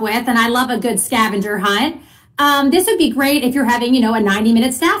come up with, and I love a good scavenger hunt. This would be great if you're having, you know, a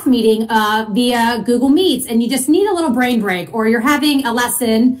 90-minute staff meeting via Google Meets, and you just need a little brain break, or you're having a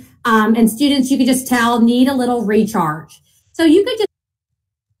lesson and students, you could just tell, need a little recharge. So you could just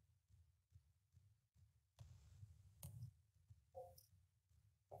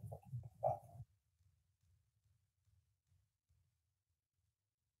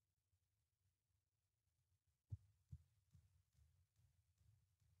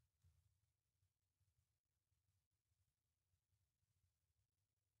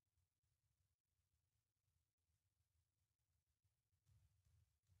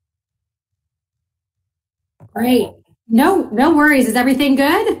Great. No worries. Is everything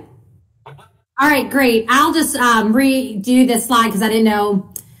good? All right, great. I'll just redo this slide because I didn't know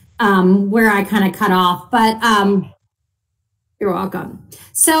where I kind of cut off, but you're welcome.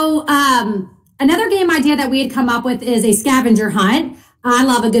 So another game idea that we had come up with is a scavenger hunt. I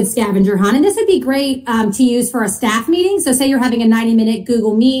love a good scavenger hunt, and this would be great to use for a staff meeting. So say you're having a 90-minute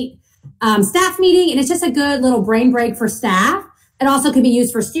Google Meet staff meeting, and it's just a good little brain break for staff. It also can be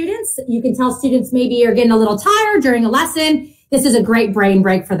used for students. You can tell students maybe you're getting a little tired during a lesson. This is a great brain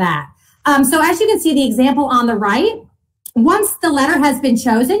break for that. So as you can see the example on the right, once the letter has been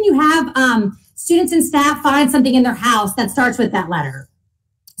chosen, you have students and staff find something in their house that starts with that letter.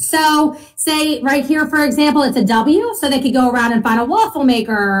 So say right here, for example, it's a W. So they could go around and find a waffle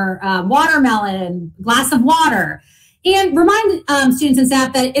maker, watermelon, glass of water. And remind students and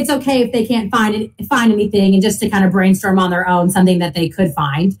staff that it's okay if they can't find anything, and just to kind of brainstorm on their own something that they could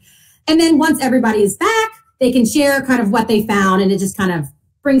find. And then once everybody is back, they can share kind of what they found, and it just kind of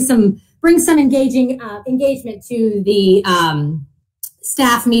brings some engagement to the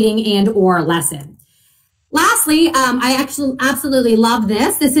staff meeting and or lesson. Lastly, I actually absolutely love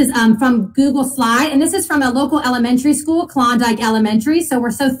this. This is from Google Slide, and this is from a local elementary school, Klondike Elementary. So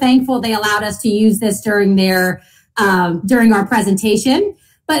we're so thankful they allowed us to use this during our presentation.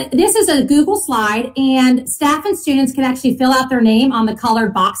 But this is a Google Slide, and staff and students can actually fill out their name on the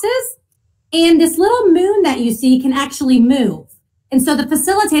colored boxes. And this little moon that you see can actually move. And so the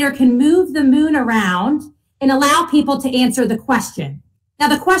facilitator can move the moon around and allow people to answer the question. Now,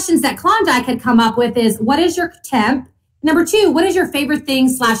 the questions that Klondike had come up with is, what is your temp? Number 2, what is your favorite thing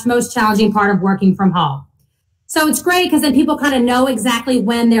 / most challenging part of working from home? So it's great because then people kind of know exactly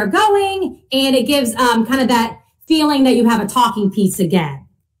when they're going, and it gives kind of that feeling that you have a talking piece again.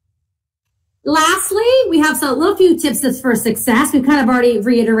 Lastly, we have a little few tips for success. We've kind of already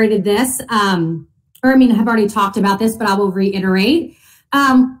reiterated this, have already talked about this, but I will reiterate.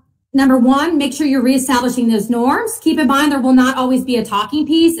 Number 1, make sure you're reestablishing those norms. Keep in mind there will not always be a talking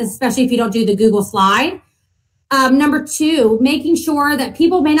piece, especially if you don't do the Google Slide. Number 2, making sure that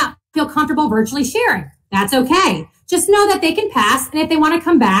people may not feel comfortable virtually sharing. That's okay. Just know that they can pass, and if they want to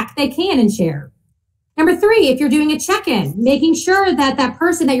come back, they can and share. Number 3, if you're doing a check-in, making sure that that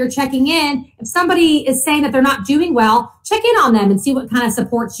person that you're checking in, if somebody is saying that they're not doing well, check in on them and see what kind of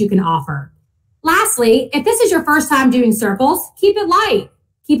supports you can offer. Lastly, if this is your first time doing circles, keep it light,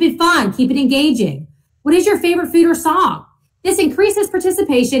 keep it fun, keep it engaging. What is your favorite food or song? This increases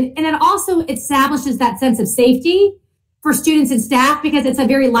participation, and it also establishes that sense of safety for students and staff because it's a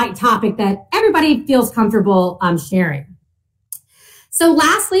very light topic that everybody feels comfortable sharing. So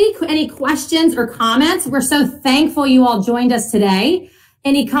lastly, any questions or comments? We're so thankful you all joined us today.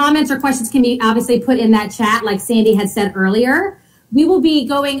 Any comments or questions can be obviously put in that chat like Sandy had said earlier. We will be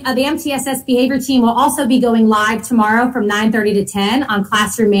going, the MTSS behavior team will also be going live tomorrow from 9:30 to 10 on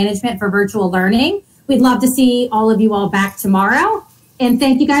classroom management for virtual learning. We'd love to see all of you all back tomorrow. And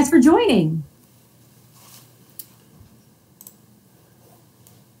thank you guys for joining.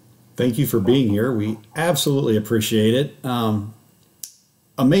 Thank you for being here. We absolutely appreciate it.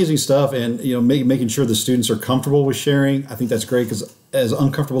 amazing stuff. And, making sure the students are comfortable with sharing. I think that's great, because as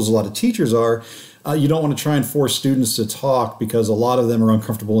uncomfortable as a lot of teachers are, you don't want to try and force students to talk, because a lot of them are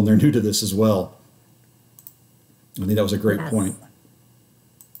uncomfortable and they're new to this as well. I think that was a great point.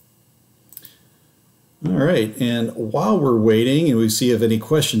 All right, and while we're waiting, and we see if any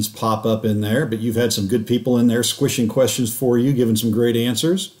questions pop up in there, but you've had some good people in there squishing questions for you, giving some great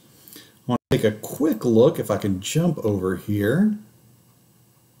answers. I want to take a quick look, if I can jump over here.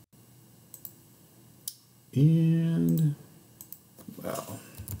 And, wow.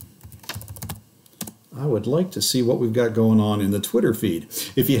 I would like to see what we've got going on in the Twitter feed.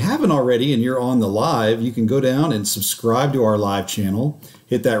 If you haven't already and you're on the live, you can go down and subscribe to our live channel.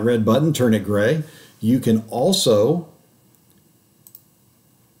 Hit that red button, turn it gray. You can also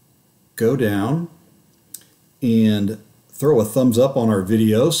go down and throw a thumbs up on our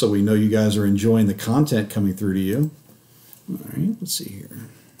video so we know you guys are enjoying the content coming through to you. All right, let's see here.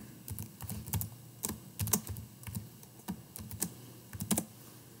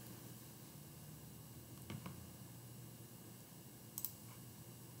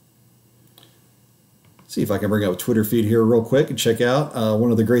 See if I can bring up a Twitter feed here real quick and check out.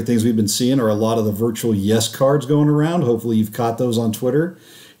 One of the great things we've been seeing are a lot of the virtual yes cards going around. Hopefully you've caught those on Twitter.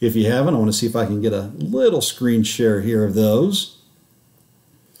 If you haven't, I want to see if I can get a little screen share here of those.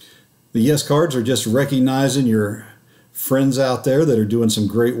 The yes cards are just recognizing your friends out there that are doing some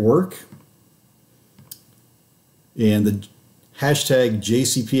great work. And the hashtag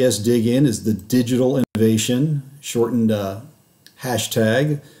JCPS Dig In is the digital innovation shortened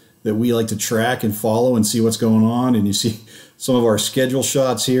hashtag that we like to track and follow and see what's going on. And you see some of our schedule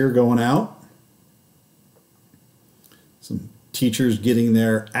shots here going out. Some teachers getting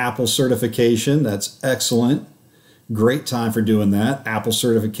their Apple certification. That's excellent. Great time for doing that. Apple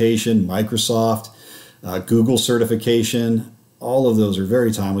certification, Microsoft, Google certification. All of those are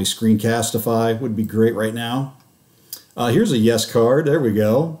very timely. Screencastify would be great right now. Here's a yes card. There we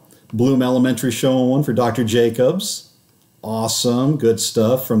go. Bloom Elementary showing one for Dr. Jacobs. Awesome, good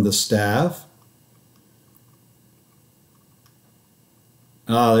stuff from the staff.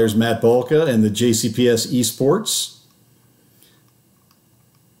 There's Matt Bolka and the JCPS Esports.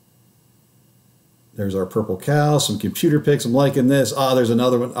 There's our purple cow, some computer pics. I'm liking this. There's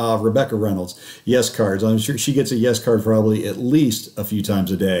another one, Rebecca Reynolds. Yes cards. I'm sure she gets a yes card probably at least a few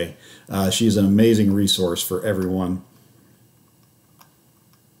times a day. She's an amazing resource for everyone.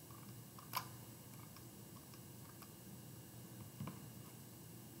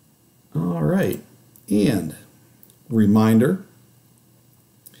 All right, and reminder,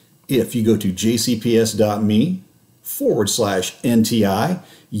 if you go to jcps.me/NTI,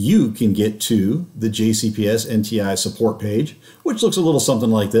 you can get to the JCPS NTI support page, which looks a little something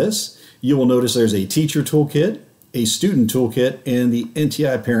like this. You will notice there's a teacher toolkit, a student toolkit, and the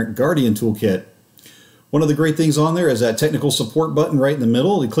NTI parent guardian toolkit. One of the great things on there is that technical support button right in the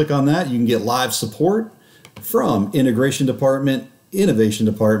middle. You click on that, you can get live support from integration department, innovation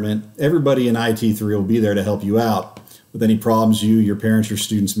department. Everybody in IT3 will be there to help you out with any problems you, your parents, your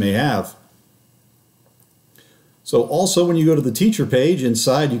students may have. So also when you go to the teacher page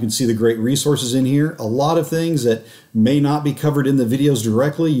inside, you can see the great resources in here. A lot of things that may not be covered in the videos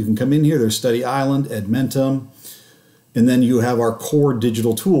directly. You can come in here. There's Study Island, Edmentum, and then you have our core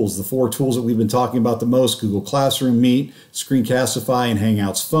digital tools, the 4 tools that we've been talking about the most: Google Classroom, Meet, Screencastify, and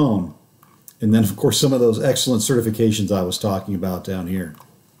Hangouts Phone. And then, of course, some of those excellent certifications I was talking about down here.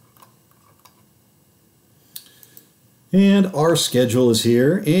 And our schedule is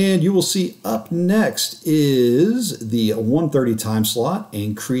here. And you will see up next is the 1:30 time slot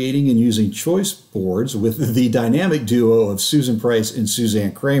and creating and using choice boards with the dynamic duo of Susan Price and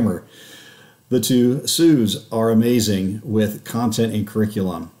Suzanne Kramer. The two Sues are amazing with content and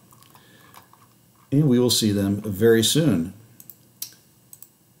curriculum. And we will see them very soon.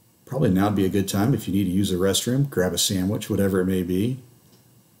 Probably now would be a good time if you need to use the restroom, grab a sandwich, whatever it may be.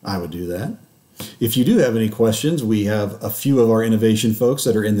 I would do that. If you do have any questions, we have a few of our innovation folks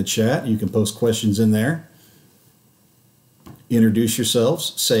that are in the chat. You can post questions in there. Introduce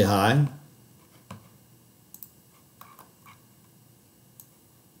yourselves, say hi.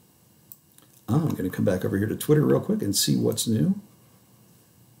 I'm going to come back over here to Twitter real quick and see what's new.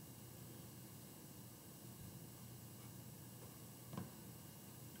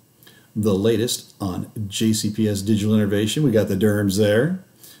 The latest on JCPS Digital Innovation. We got the Durhams there.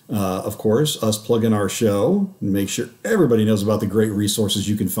 Of course, us plugging our show and make sure everybody knows about the great resources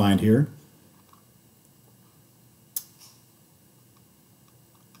you can find here.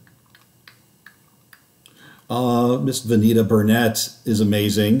 Miss Vanita Burnett is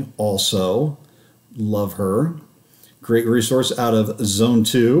amazing also. Love her. Great resource out of Zone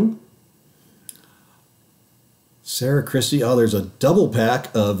 2. Sarah Christie, oh, there's a double pack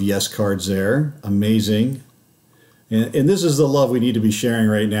of yes cards there. Amazing. And this is the love we need to be sharing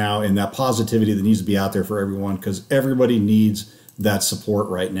right now, and that positivity that needs to be out there for everyone, because everybody needs that support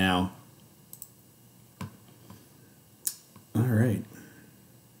right now. All right.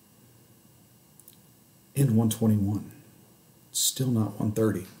 And 121. Still not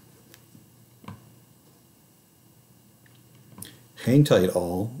 130. Hang tight,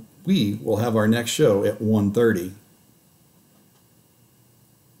 all. We will have our next show at 1:30.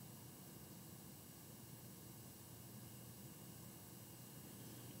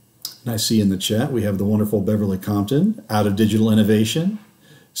 And I see in the chat we have the wonderful Beverly Compton out of Digital Innovation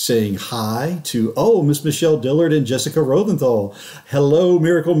saying hi to, oh, Miss Michelle Dillard and Jessica Rosenthal. Hello,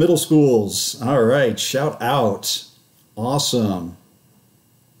 Miracle Middle Schools. All right, shout out. Awesome.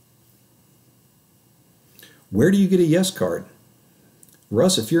 Where do you get a yes card?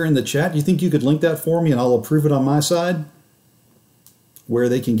 Russ, if you're in the chat, do you think you could link that for me and I'll approve it on my side? Where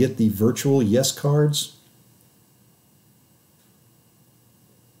they can get the virtual yes cards?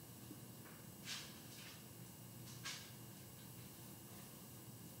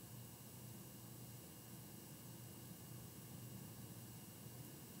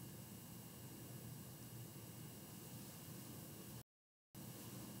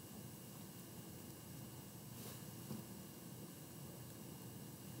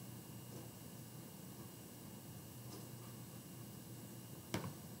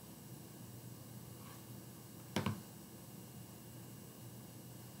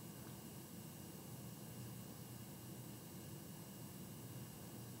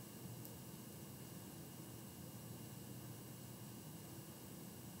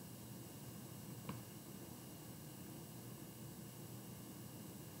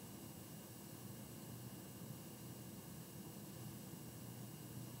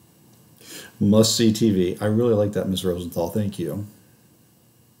 Must see TV. I really like that, Ms. Rosenthal. Thank you.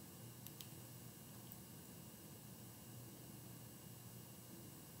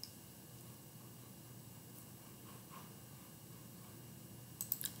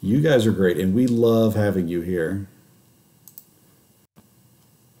 You guys are great, and we love having you here.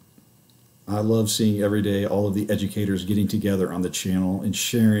 I love seeing every day all of the educators getting together on the channel and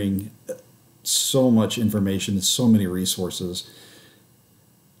sharing so much information and so many resources.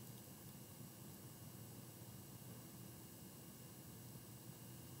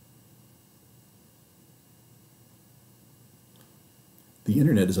 The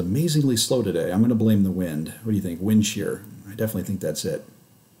internet is amazingly slow today. I'm going to blame the wind. What do you think? Wind shear. I definitely think that's it.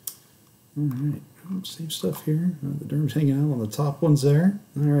 All right. Same stuff here. The Durham's hanging out on the top ones there.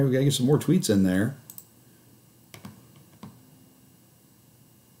 All right, we got to get some more tweets in there.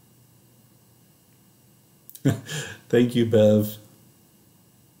 Thank you, Bev.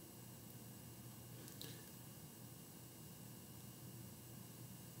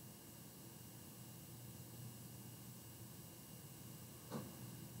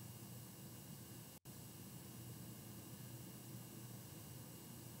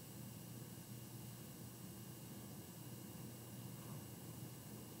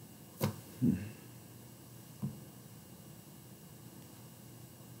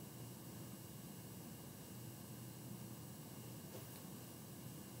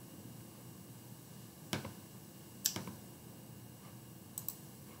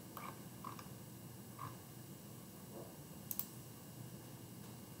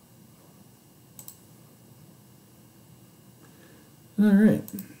 All right.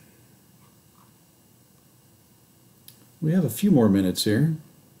 We have a few more minutes here.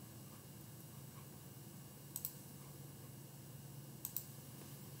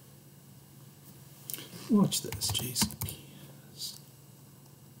 Watch this, JCPS.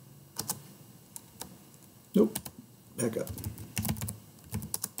 Nope, back up.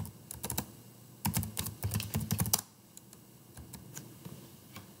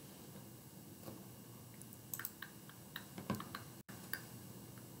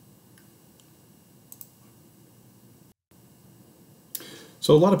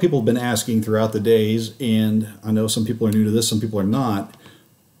 So a lot of people have been asking throughout the days, and I know some people are new to this, some people are not,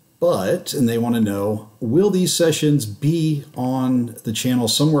 and they want to know, will these sessions be on the channel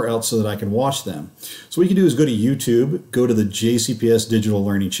somewhere else so that I can watch them? So what you can do is go to YouTube, go to the JCPS Digital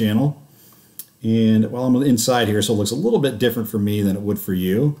Learning channel, and well, I'm inside here, so it looks a little bit different for me than it would for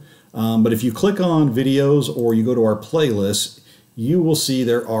you. But if you click on videos or you go to our playlist, you will see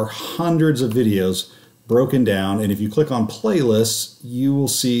there are hundreds of videos broken down, and if you click on playlists, you will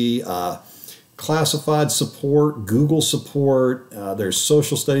see classified support, Google support, there's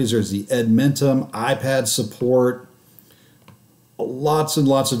social studies, there's the Edmentum, iPad support, lots and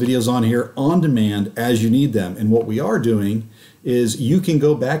lots of videos on here on demand as you need them. And what we are doing is you can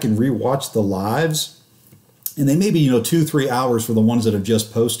go back and rewatch the lives. And they may be, 2-3 hours for the ones that have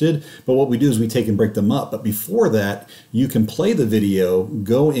just posted. But what we do is we take and break them up. But before that, you can play the video,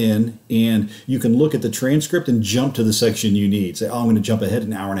 go in, and you can look at the transcript and jump to the section you need. Say, oh, I'm going to jump ahead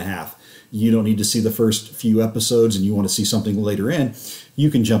an hour and a half. You don't need to see the first few episodes and you want to see something later in. You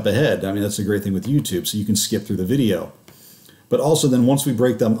can jump ahead. I mean, that's the great thing with YouTube. So you can skip through the video. But also then once we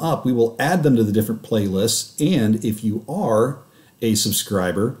break them up, we will add them to the different playlists. And if you are a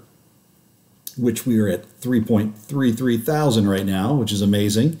subscriber, which we are at 3.33 thousand right now, which is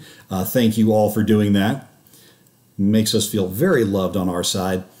amazing. Thank you all for doing that. Makes us feel very loved on our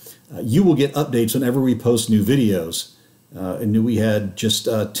side. You will get updates whenever we post new videos. And we had just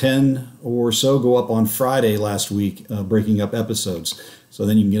 10 or so go up on Friday last week, breaking up episodes. So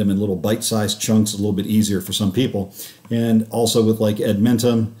then you can get them in little bite-sized chunks, a little bit easier for some people. And also with like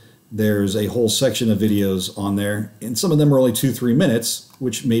Edmentum, there's a whole section of videos on there, and some of them are only 2-3 minutes,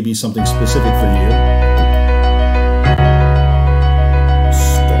 which may be something specific for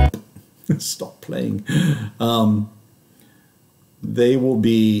you. Stop playing. They will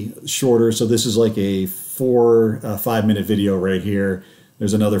be shorter, so this is like a 5-minute video right here.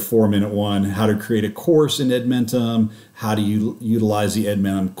 There's another 4-minute one, how to create a course in Edmentum, how do you utilize the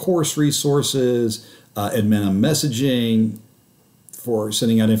Edmentum course resources, Edmentum messaging, for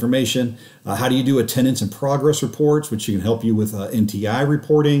sending out information. How do you do attendance and progress reports, which can help you with NTI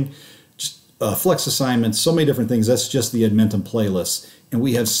reporting, just, flex assignments, so many different things. That's just the Edmentum playlists. And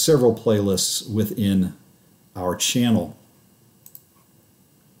we have several playlists within our channel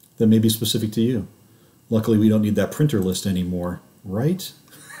that may be specific to you. Luckily, we don't need that printer list anymore, right?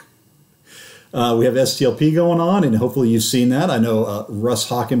 We have STLP going on, and hopefully you've seen that. I know Russ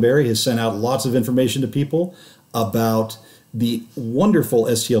Hockenberry has sent out lots of information to people about the wonderful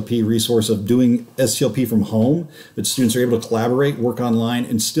STLP resource of doing STLP from home, that students are able to collaborate, work online,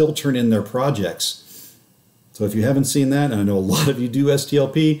 and still turn in their projects. So if you haven't seen that, and I know a lot of you do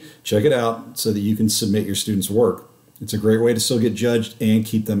STLP, check it out so that you can submit your students' work. It's a great way to still get judged and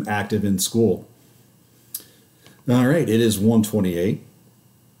keep them active in school. All right, it is 1:28.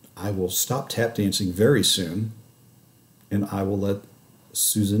 I will stop tap dancing very soon, and I will let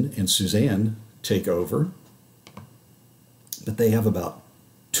Susan and Suzanne take over. But they have about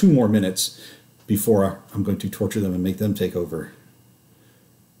 2 more minutes before I'm going to torture them and make them take over.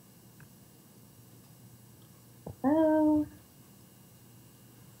 Hello.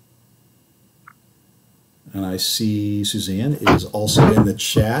 And I see Suzanne is also in the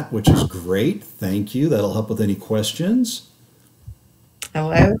chat, which is great. Thank you. That'll help with any questions.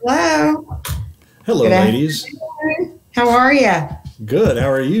 Hello, hello. Hello, Good ladies. afternoon. How are you? Good. How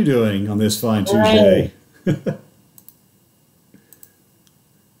are you doing on this fine Tuesday?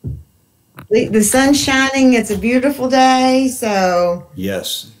 The sun's shining. It's a beautiful day. So,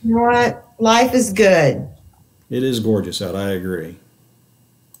 Yes, you know what? Life is good. it is gorgeous out. I agree.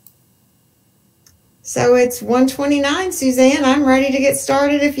 So it's 1:29, Suzanne. I'm ready to get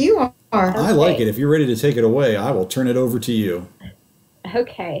started if you are. I like it. If you're ready to take it away, I will turn it over to you.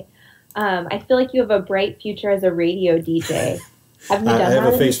 Okay. I feel like you have a bright future as a radio DJ. Have you done I have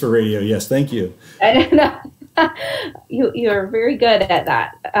that? a face for radio. Yes, thank you. I don't know. You're very good at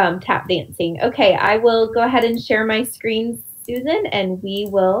that, tap dancing. Okay, I will go ahead and share my screen, Susan, and we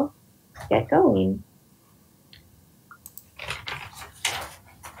will get going.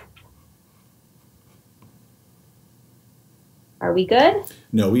 Are we good?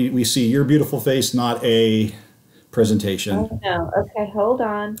 No, we see your beautiful face, not a presentation. Oh, no. Okay, hold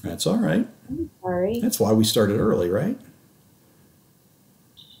on. That's all right. I'm sorry. That's why we started early, right?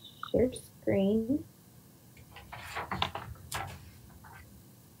 Share screen.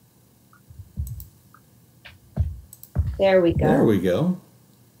 There we go. There we go.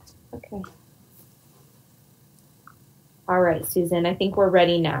 Okay. All right, Susan, I think we're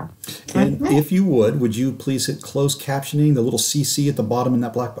ready now. And if you would you please hit closed captioning, the little CC at the bottom in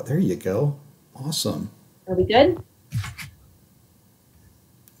that black box. There you go. Awesome. Are we good?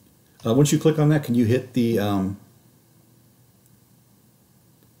 Once you click on that, can you hit the,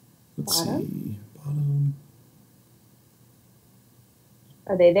 let's Bottom? see, bottom.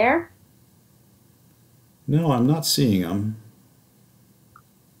 Are they there? No, I'm not seeing them.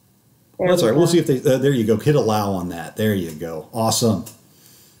 There That's we all right. We'll go. see if they, there you go. Hit allow on that. There you go. Awesome.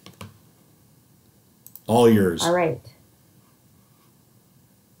 All yours. All right.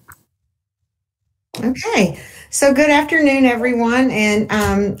 Okay. So good afternoon, everyone,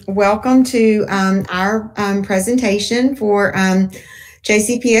 and welcome to our presentation for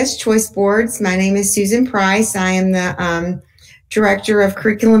JCPS Choice Boards. My name is Susan Price. I am the Director of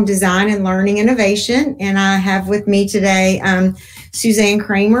Curriculum Design and Learning Innovation. And I have with me today Suzanne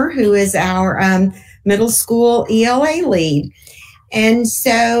Kramer, who is our middle school ELA lead. And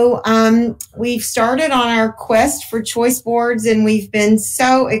so we've started on our quest for choice boards, and we've been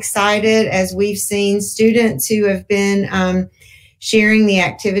so excited as we've seen students who have been sharing the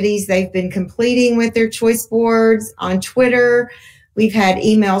activities they've been completing with their choice boards on Twitter. We've had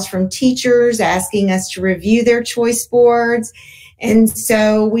emails from teachers asking us to review their choice boards. And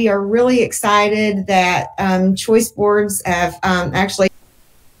so we are really excited that choice boards have actually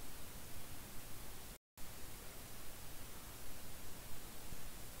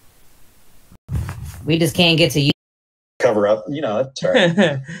we just can't get to you. Cover up, that's all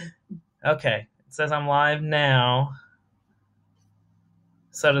right. Okay, it says I'm live now.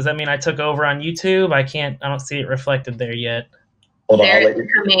 So does that mean I took over on YouTube? I don't see it reflected there yet. Hold on, There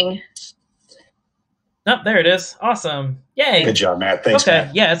it's coming. Nope, there it is. Awesome. Yay. Good job, Matt. Thanks, okay,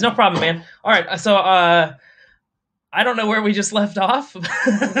 Matt. Yeah, it's no problem, man. All right, so I don't know where we just left off,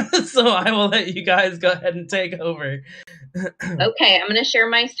 so I will let you guys go ahead and take over. Okay, I'm going to share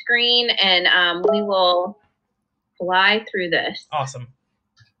my screen, and we will fly through this. Awesome.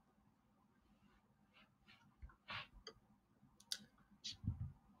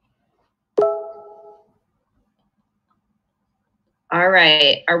 All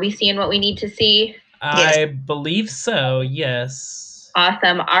right. Are we seeing what we need to see? I believe so, yes.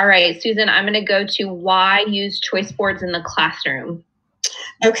 Awesome. All right, Susan, I'm going to go to why use choice boards in the classroom.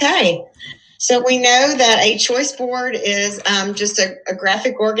 Okay. So we know that a choice board is just a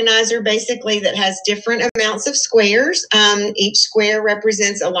graphic organizer, basically, that has different amounts of squares. Each square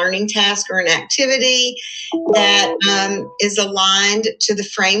represents a learning task or an activity that is aligned to the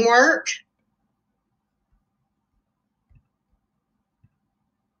framework.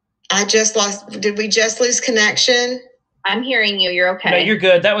 Did we just lose connection? I'm hearing you. You're okay. No, you're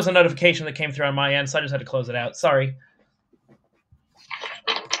good. That was a notification that came through on my end, so I just had to close it out. Sorry.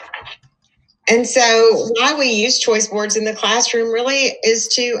 And so why we use choice boards in the classroom really is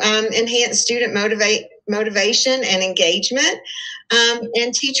to enhance student motivation and engagement.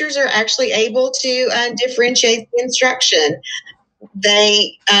 And teachers are actually able to differentiate the instruction.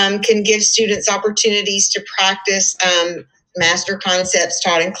 They can give students opportunities to practice master concepts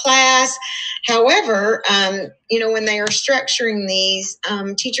taught in class. However, when they are structuring these,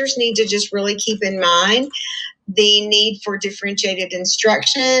 teachers need to just really keep in mind the need for differentiated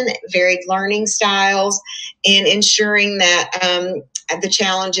instruction, varied learning styles, and ensuring that the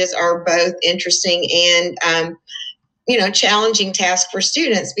challenges are both interesting and challenging tasks for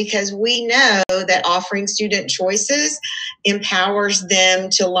students, because we know that offering student choices empowers them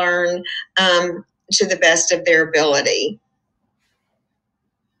to learn to the best of their ability.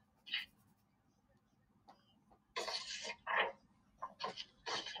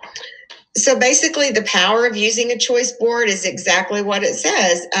 So basically, the power of using a choice board is exactly what it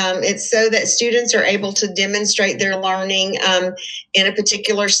says. It's so that students are able to demonstrate their learning in a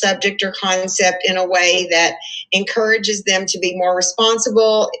particular subject or concept in a way that encourages them to be more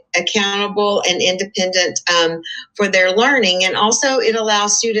responsible, accountable, and independent for their learning. And also, it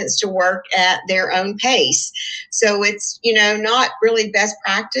allows students to work at their own pace. So it's, not really best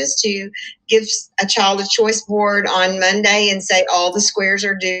practice to give a child a choice board on Monday and say all the squares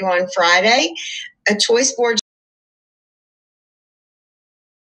are due on Friday. A choice board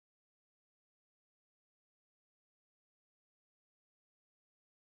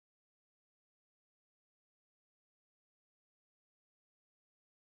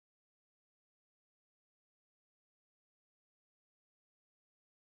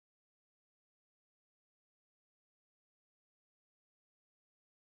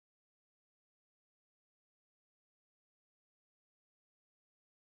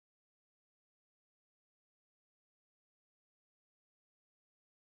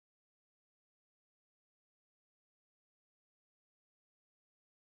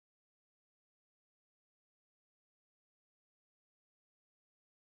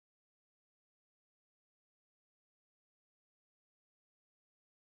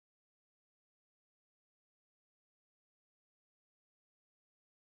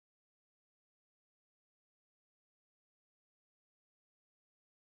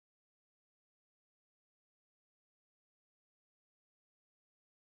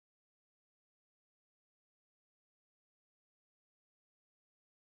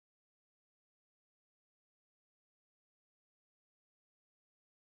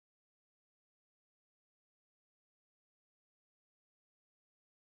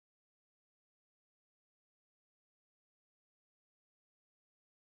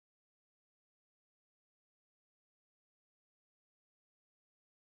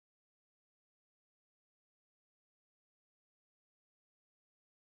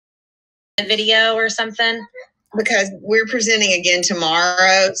video or something? Because we're presenting again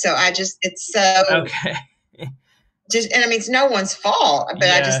tomorrow. So it's so Okay. and I mean, it's no one's fault, but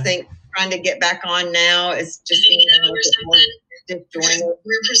I just Yeah. think trying to get back on now is just Video or something? disjointed.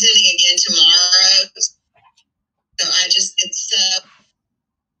 We're presenting again tomorrow. So it's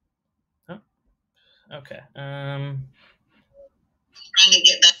Okay. trying to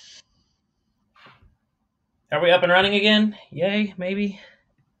get back. Are we up and running again? Yay, maybe.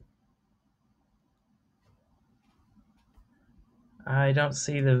 I don't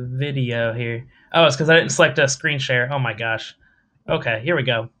see the video here. Oh, it's because I didn't select a screen share. Oh my gosh. Okay, here we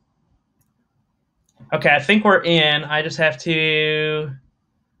go. Okay, I think we're in. I just have to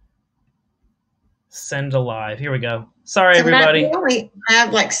send a live. Here we go. Sorry, So Matt, everybody. we only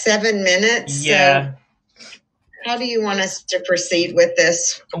have like 7 minutes. Yeah. So how do you want us to proceed with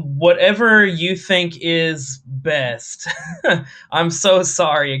this? Whatever you think is best. I'm so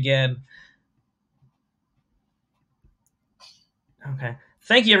sorry again. Okay.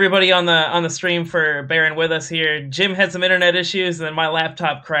 Thank you everybody on the stream for bearing with us here. Jim had some internet issues and then my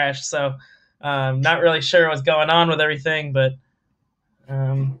laptop crashed, so not really sure what's going on with everything, but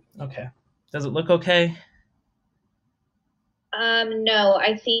okay. Does it look okay? No,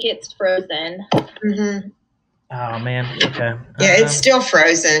 I think it's frozen. Mm-hmm. Oh man. Okay. Yeah, it's still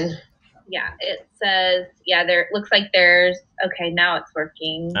frozen. Yeah, it says, yeah, there looks like there's, okay, now it's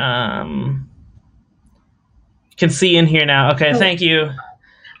working. Can see in here now. Okay, thank you.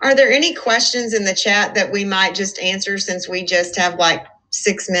 Are there any questions in the chat that we might just answer since we just have like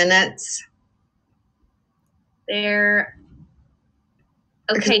 6 minutes? There.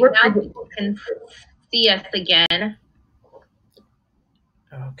 Okay, Because now people can see us again.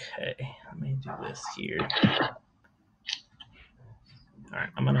 Okay, let me do this here. All right,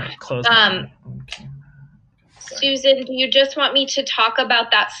 I'm gonna close. Okay. Susan, do you just want me to talk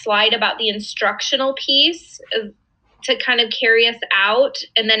about that slide about the instructional piece to kind of carry us out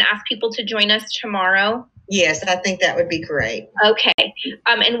and then ask people to join us tomorrow? Yes, I think that would be great. Okay.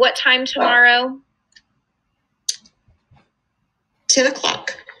 And what time tomorrow? 10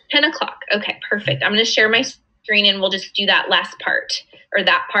 o'clock. 10 o'clock. Okay, perfect. I'm going to share my screen and we'll just do that last part or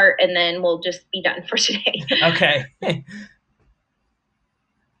that part and then we'll just be done for today. Okay.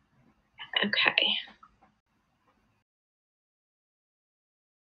 Okay.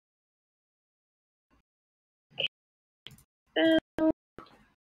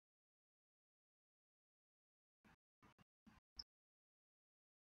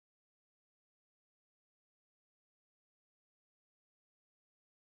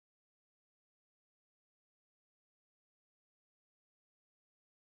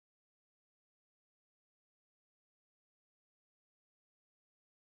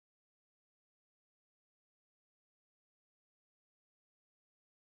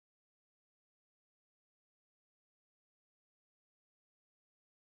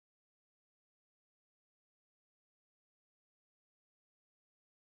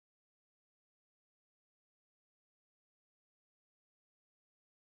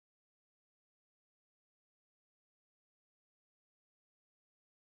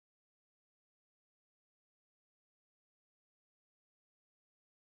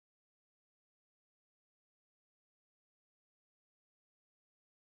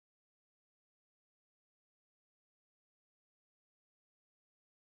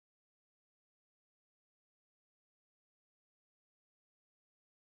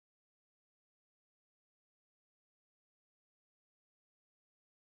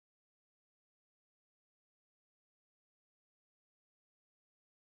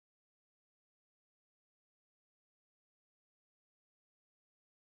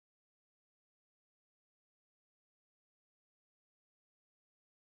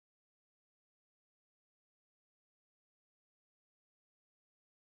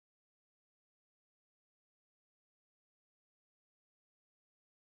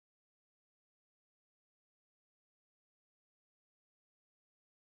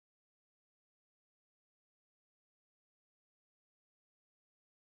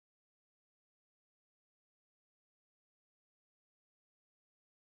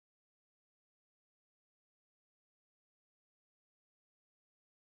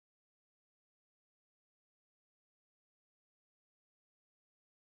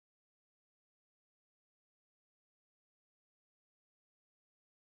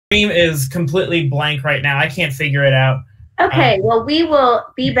 Stream is completely blank right now. I can't figure it out. Okay, well, we will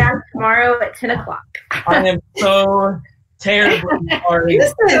be back tomorrow at 10 o'clock. I am so terribly sorry.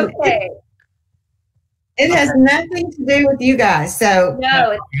 Listen, Okay. it has nothing to do with you guys. So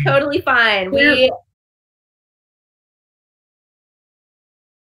No, it's totally fine. We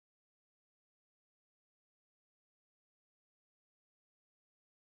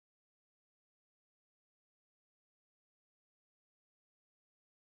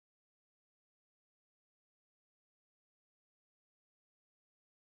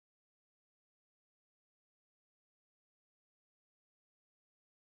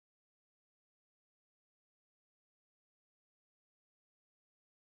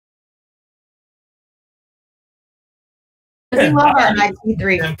We love our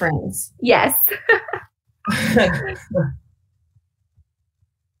IT3 friends. Yes.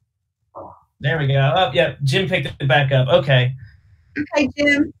 There we go. Oh, yeah, Jim picked it back up. Okay. Okay,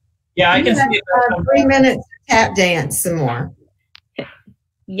 Jim. Yeah, I can see it. 3 minutes of tap dance some more.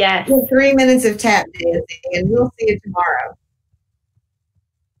 Yes. 3 minutes of tap dancing, and we'll see you tomorrow.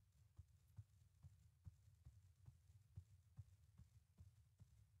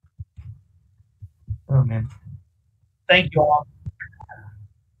 Oh, man. Thank you all.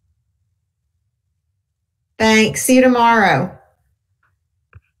 Thanks. See you tomorrow.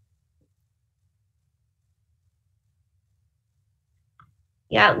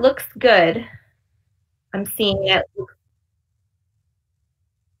 Yeah, it looks good. I'm seeing it.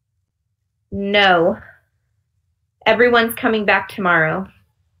 No. Everyone's coming back tomorrow.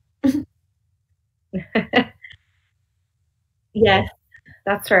 Yes,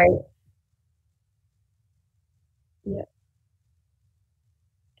 that's right. Yeah.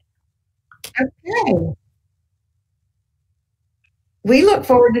 Okay. We look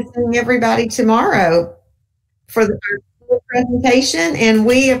forward to seeing everybody tomorrow for the presentation, and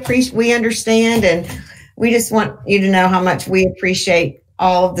we understand, and we just want you to know how much we appreciate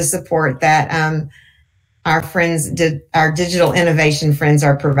all of the support that our friends our digital innovation friends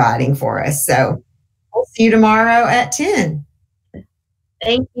are providing for us. So we'll see you tomorrow at 10.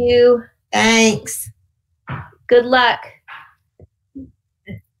 Thank you. Thanks. Good luck.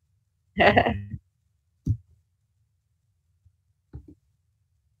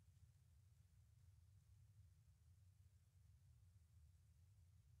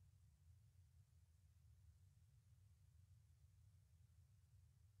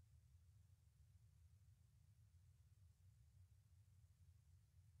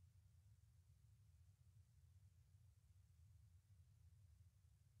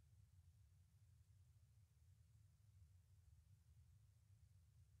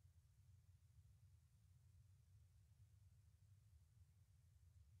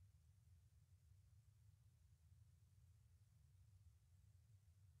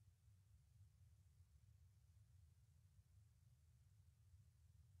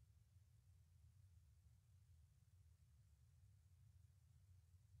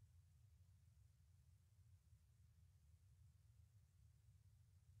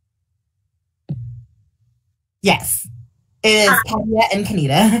 Yes. It is Tanya and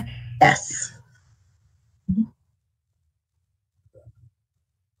Kanita. Yes.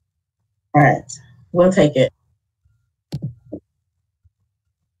 All right. We'll take it.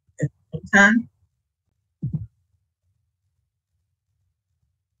 Time.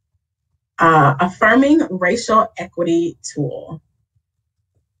 Affirming racial equity tool.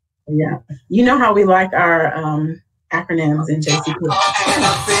 Yeah. You know how we like our acronyms in JCP.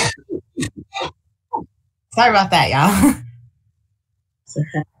 Sorry about that, y'all. It's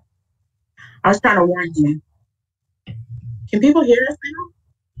okay. I was trying to warn you. Can people hear us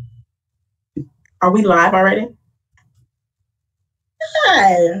now? Are we live already?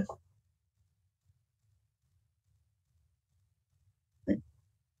 Hi.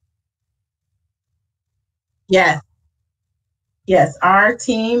 Yes. Yes, our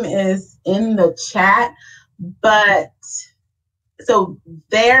team is in the chat, but so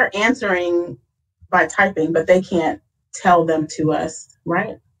they're answering by typing, but they can't tell them to us,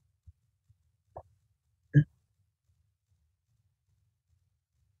 right?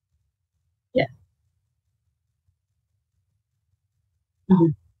 Yeah. Mm-hmm.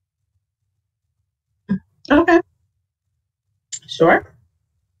 Okay. Sure.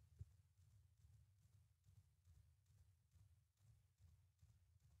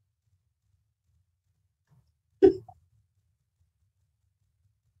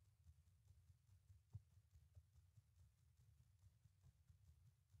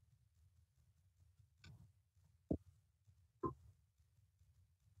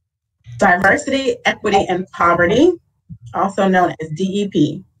 Diversity, Equity, and Poverty, also known as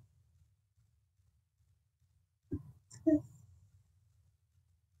DEP.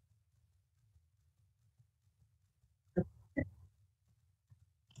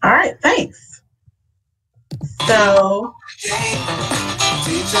 All right, thanks. So,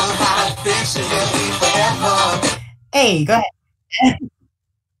 hey, go ahead.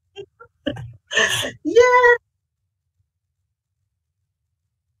 Yeah.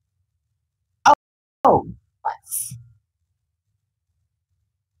 Oh, yes.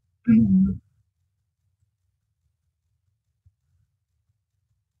 Mm-hmm.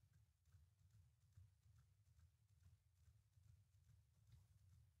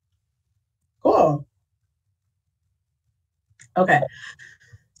 Cool. Okay.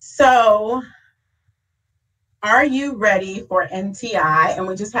 So are you ready for NTI? And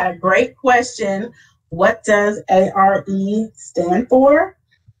we just had a great question. What does ARE stand for?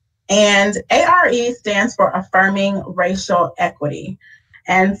 And ARE stands for Affirming Racial Equity.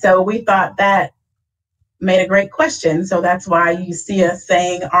 And so we thought that made a great question. So that's why you see us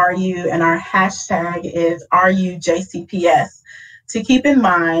saying RU, and our hashtag is RUJCPS, to keep in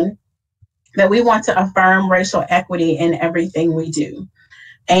mind that we want to affirm racial equity in everything we do.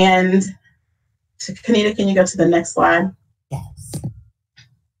 And Kenita, can you go to the next slide? Yes.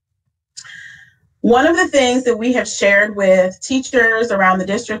 One of the things that we have shared with teachers around the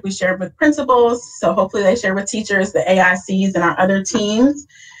district, we shared with principals, so hopefully they share with teachers, the AICs, and our other teams,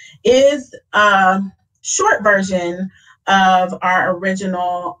 is a short version of our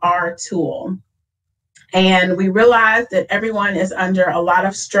original R tool. And we realized that everyone is under a lot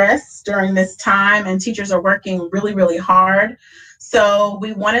of stress during this time, and teachers are working really, really hard. So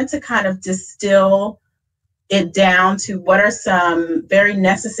we wanted to kind of distill it down to what are some very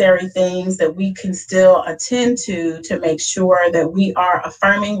necessary things that we can still attend to make sure that we are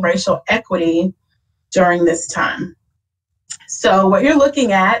affirming racial equity during this time. So what you're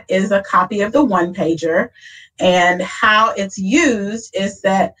looking at is a copy of the one-pager, and how it's used is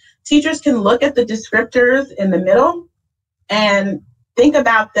that teachers can look at the descriptors in the middle and think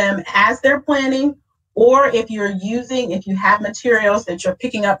about them as they're planning, or if you have materials that you're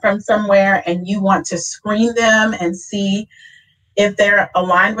picking up from somewhere and you want to screen them and see if they're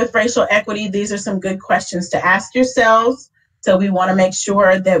aligned with racial equity, these are some good questions to ask yourselves. So we want to make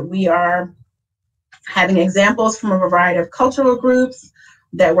sure that we are having examples from a variety of cultural groups,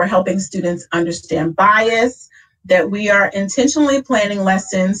 that we're helping students understand bias, that we are intentionally planning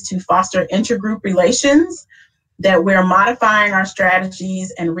lessons to foster intergroup relations, that we're modifying our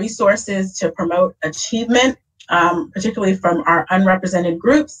strategies and resources to promote achievement, particularly from our underrepresented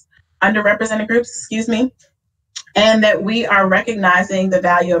groups, and that we are recognizing the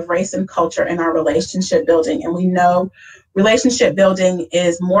value of race and culture in our relationship building. And we know relationship building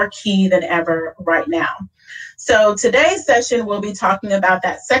is more key than ever right now. So today's session, we'll be talking about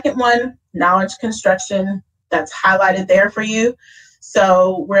that second one, knowledge construction, that's highlighted there for you.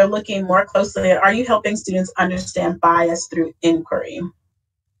 So we're looking more closely at, are you helping students understand bias through inquiry?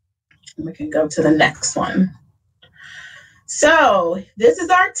 And we can go to the next one. So this is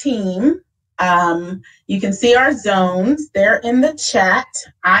our team. You can see our zones. They're in the chat.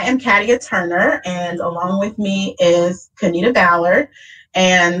 I am Katia Turner, and along with me is Kenita Ballard.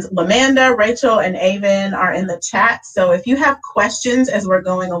 And Lamanda, Rachel, and Avon are in the chat. So if you have questions as we're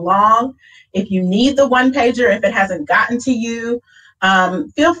going along, if you need the one-pager, if it hasn't gotten to you,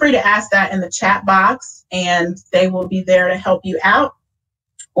 feel free to ask that in the chat box, and they will be there to help you out.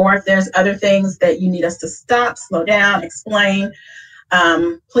 Or if there's other things that you need us to stop, slow down, explain,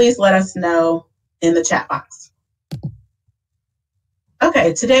 please let us know in the chat box.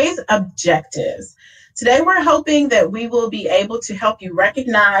 Okay, today's objectives. Today, we're hoping that we will be able to help you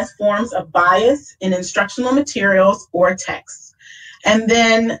recognize forms of bias in instructional materials or texts, and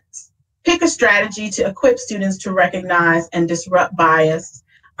then pick a strategy to equip students to recognize and disrupt bias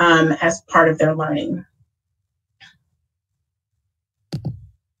as part of their learning.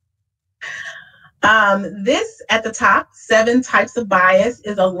 This at the top, 7 types of bias,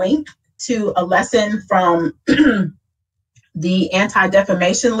 is a link to a lesson from the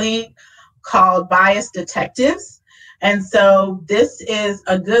Anti-Defamation League called Bias Detectives. And so this is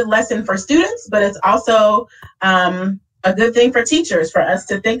a good lesson for students, but it's also a good thing for teachers for us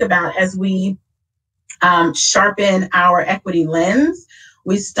to think about as we sharpen our equity lens.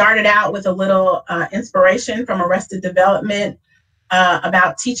 We started out with a little inspiration from Arrested Development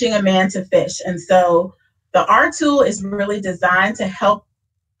about teaching a man to fish. And so the R tool is really designed to help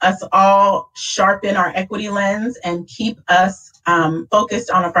us all sharpen our equity lens and keep us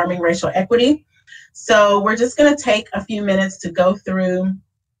focused on affirming racial equity. So we're just going to take a few minutes to go through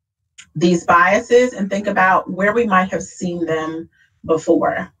these biases and think about where we might have seen them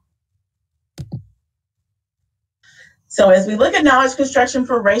before. So as we look at knowledge construction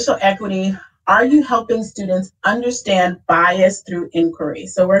for racial equity, are you helping students understand bias through inquiry?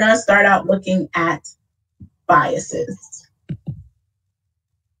 So we're going to start out looking at biases.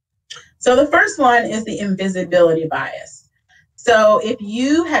 So the first one is the invisibility bias. So if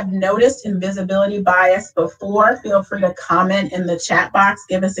you have noticed invisibility bias before, feel free to comment in the chat box,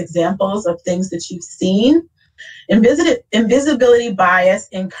 give us examples of things that you've seen. Invisibility bias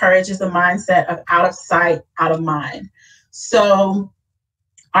encourages a mindset of out of sight, out of mind. So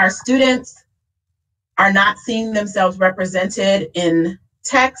our students are not seeing themselves represented in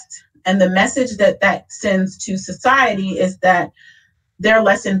text, and the message that that sends to society is that they're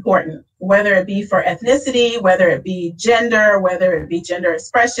less important, whether it be for ethnicity, whether it be gender, whether it be gender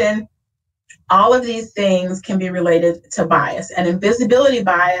expression. All of these things can be related to bias, and invisibility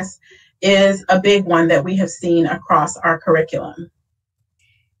bias is a big one that we have seen across our curriculum.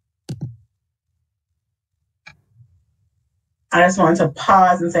 I just wanted to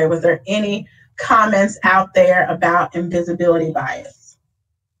pause and say, was there any comments out there about invisibility bias?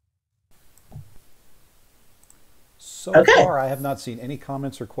 So Okay. far, I have not seen any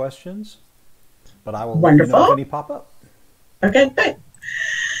comments or questions, but I will Wonderful. let you know if any pop up. Okay, good.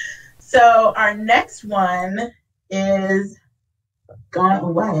 So our next one is gone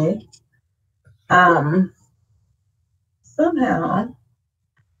away. Somehow.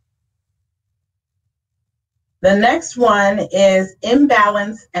 The next one is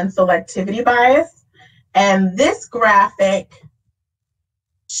imbalance and selectivity bias. And this graphic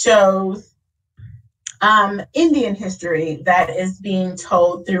shows Indian history that is being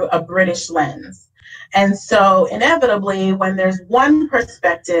told through a British lens. And so inevitably, when there's one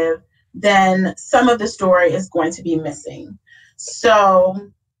perspective, then some of the story is going to be missing.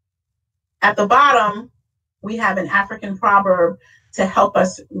 So at the bottom, we have an African proverb to help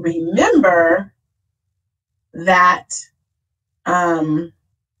us remember that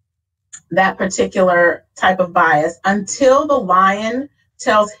that particular type of bias. Until the lion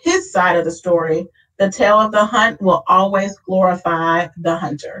tells his side of the story, the tale of the hunt will always glorify the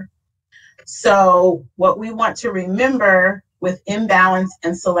hunter. So what we want to remember with imbalance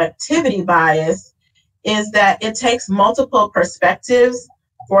and selectivity bias is that it takes multiple perspectives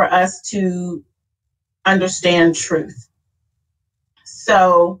for us to understand truth.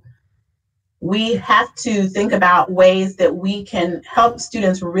 So we have to think about ways that we can help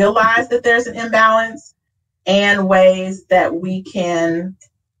students realize that there's an imbalance, and ways that we can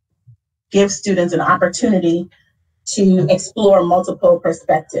give students an opportunity to explore multiple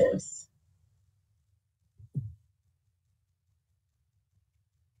perspectives.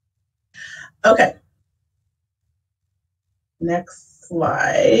 Okay. Next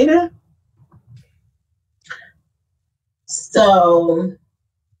slide. So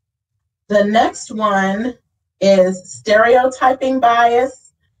the next one is stereotyping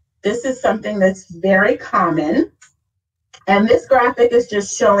bias. This is something that's very common. And this graphic is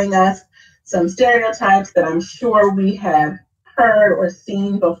just showing us some stereotypes that I'm sure we have heard or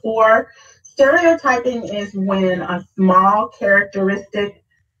seen before. Stereotyping is when a small characteristic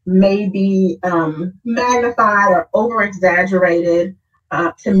may be magnified or over-exaggerated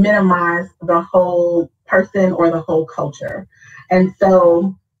to minimize the whole person or the whole culture. And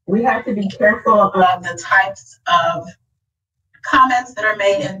so we have to be careful of the types of comments that are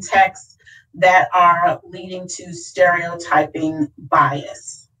made in text that are leading to stereotyping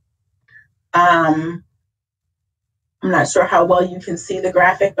bias. I'm not sure how well you can see the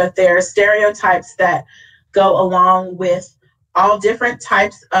graphic, but there are stereotypes that go along with all different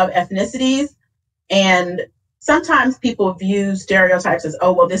types of ethnicities. And sometimes people view stereotypes as,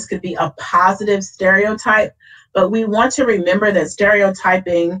 oh, well, this could be a positive stereotype. But we want to remember that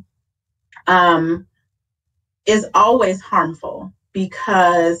stereotyping is always harmful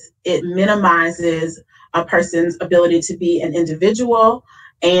because it minimizes a person's ability to be an individual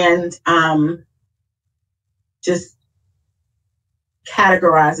and just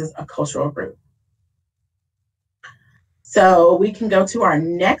categorizes a cultural group. So we can go to our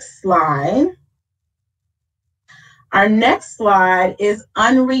next slide. Our next slide is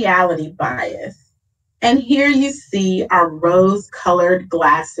unreality bias. And here you see our rose-colored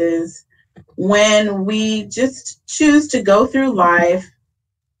glasses when we just choose to go through life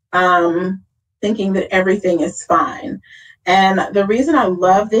thinking that everything is fine. And the reason I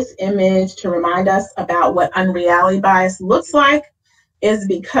love this image to remind us about what unreality bias looks like is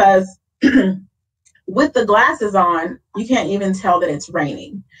because with the glasses on, you can't even tell that it's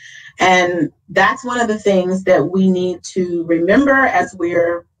raining. And that's one of the things that we need to remember as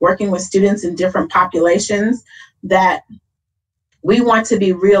we're working with students in different populations, that we want to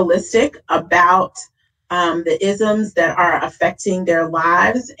be realistic about the isms that are affecting their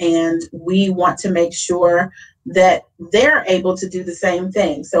lives, and we want to make sure that they're able to do the same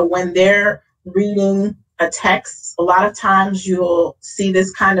thing. So when they're reading a text, a lot of times you'll see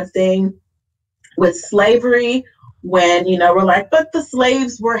this kind of thing with slavery, when, you know, we're like, but the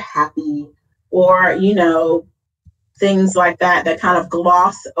slaves were happy, or, you know, things like that, that kind of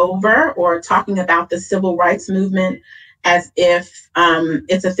gloss over, or talking about the civil rights movement as if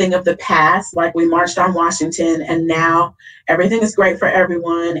it's a thing of the past, like we marched on Washington and now everything is great for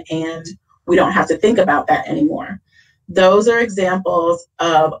everyone and we don't have to think about that anymore. Those are examples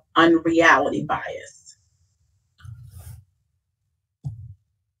of unreality bias.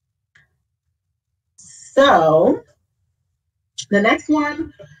 So the next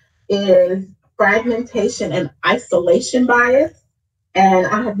one is fragmentation and isolation bias. And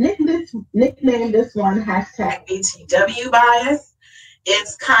I have nicknamed this one #BTW bias.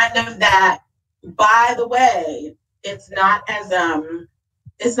 It's kind of that, by the way, it's not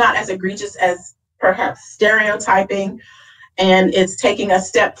as egregious as perhaps stereotyping, and it's taking a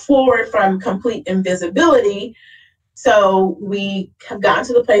step forward from complete invisibility. So we have gotten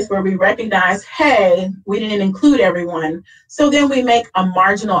to the place where we recognize, hey, we didn't include everyone. So then we make a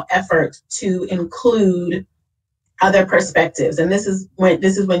marginal effort to include other perspectives. And this is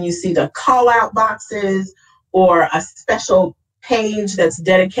when you see the call out boxes or a special page that's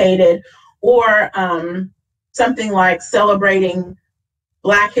dedicated, or something like celebrating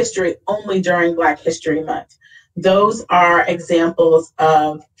Black history only during Black History Month. Those are examples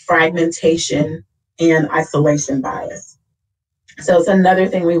of fragmentation and isolation bias. So it's another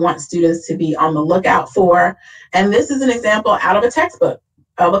thing we want students to be on the lookout for. And this is an example out of a textbook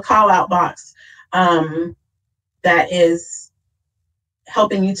of a call out box that is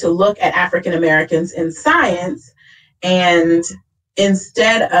helping you to look at African Americans in science, and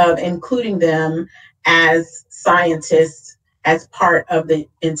instead of including them as scientists as part of the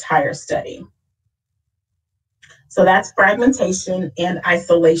entire study. So that's fragmentation and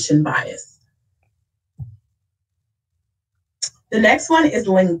isolation bias. The next one is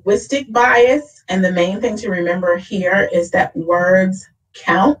linguistic bias. And the main thing to remember here is that words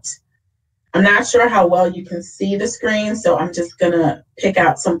count. I'm not sure how well you can see the screen, so I'm just gonna pick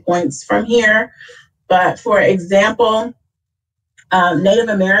out some points from here. But for example, Native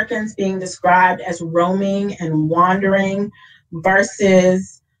Americans being described as roaming and wandering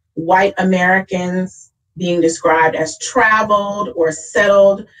versus white Americans being described as traveled or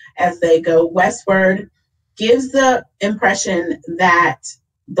settled as they go westward gives the impression that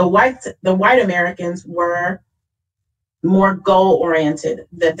the white Americans were more goal-oriented,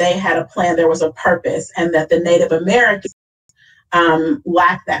 that they had a plan, there was a purpose, and that the Native Americans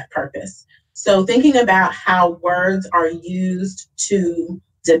lacked that purpose. So thinking about how words are used to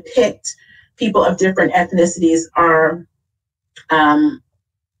depict people of different ethnicities are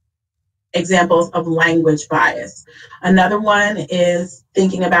examples of language bias. Another one is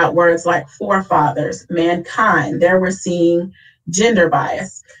thinking about words like forefathers, mankind. There we're seeing gender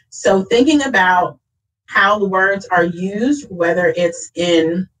bias. So thinking about how the words are used, whether it's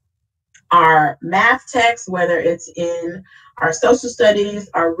in our math text, whether it's in our social studies,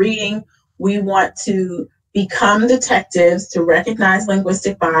 our reading, we want to become detectives to recognize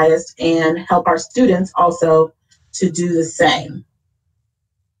linguistic bias and help our students also to do the same.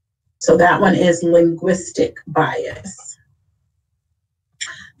 So that one is linguistic bias.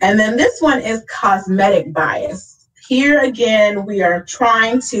 And then this one is cosmetic bias. Here again, we are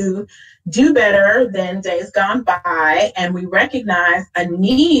trying to do better than days gone by, and we recognize a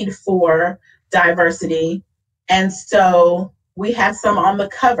need for diversity. And so we have some on the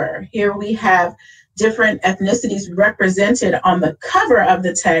cover. Here we have different ethnicities represented on the cover of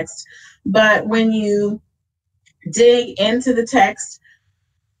the text, but when you dig into the text,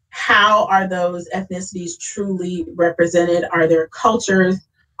 how are those ethnicities truly represented? Are their cultures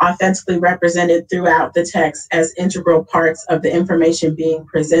authentically represented throughout the text as integral parts of the information being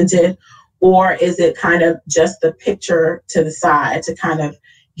presented? Or is it kind of just the picture to the side to kind of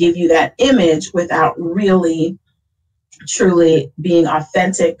give you that image without really truly being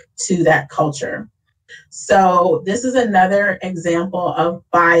authentic to that culture? So this is another example of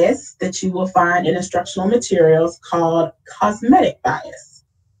bias that you will find in instructional materials called cosmetic bias.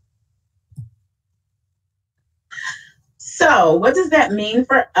 So what does that mean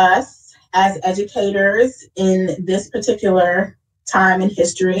for us as educators in this particular time in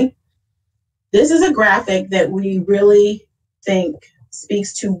history? This is a graphic that we really think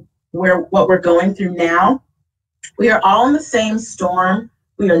speaks to what we're going through now. We are all in the same storm.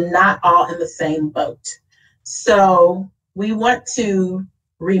 We are not all in the same boat. So we want to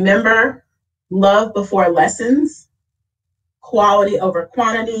remember love before lessons, quality over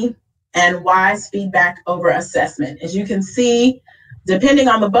quantity, and wise feedback over assessment. As you can see, depending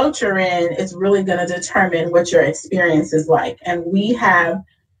on the boat you're in, it's really going to determine what your experience is like. And we have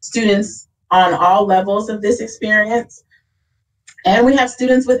students on all levels of this experience. And we have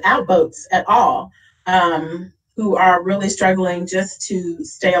students without boats at all who are really struggling just to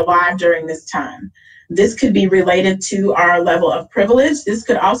stay alive during this time. This could be related to our level of privilege. This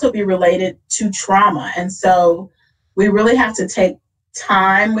could also be related to trauma. And so we really have to take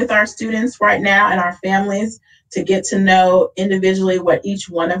time with our students right now and our families to get to know individually what each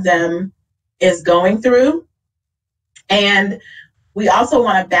one of them is going through. And We also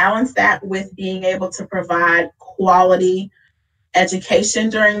want to balance that with being able to provide quality education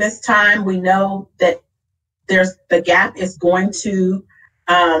during this time. We know that the gap is going to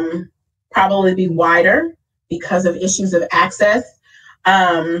probably be wider because of issues of access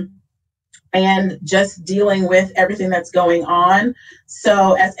and just dealing with everything that's going on.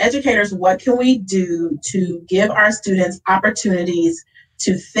 So as educators, what can we do to give our students opportunities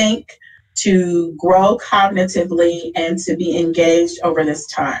to think, to grow cognitively, and to be engaged over this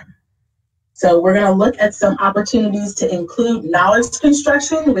time? So we're going to look at some opportunities to include knowledge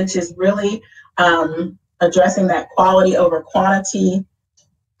construction, which is really addressing that quality over quantity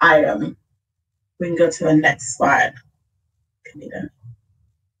item. We can go to the next slide, Kanita.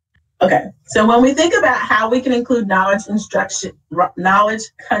 Okay, so when we think about how we can include knowledge construction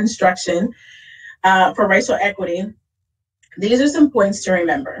for racial equity, these are some points to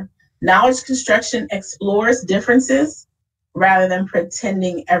remember. Knowledge construction explores differences rather than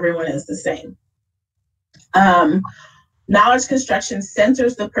pretending everyone is the same. Knowledge construction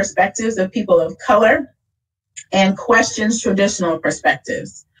centers the perspectives of people of color and questions traditional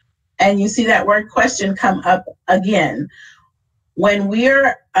perspectives. And you see that word question come up again. When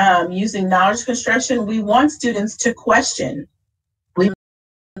we're using knowledge construction, we want students to question. We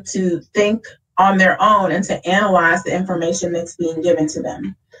want to think on their own and to analyze the information that's being given to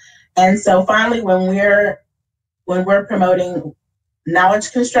them. And so finally, when we're promoting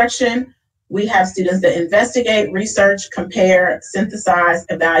knowledge construction, we have students that investigate, research, compare, synthesize,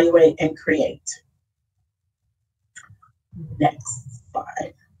 evaluate, and create. Next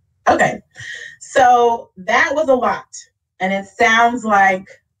slide. Okay, so that was a lot. And it sounds like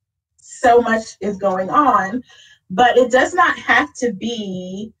so much is going on, but it does not have to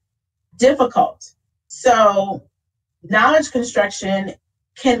be difficult. So knowledge construction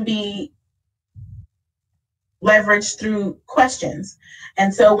can be leveraged through questions.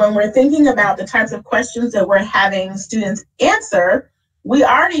 And so when we're thinking about the types of questions that we're having students answer, we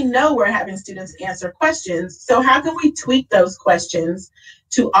already know we're having students answer questions. So how can we tweak those questions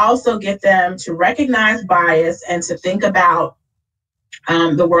to also get them to recognize bias and to think about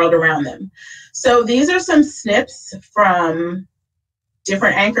the world around them? So these are some snips from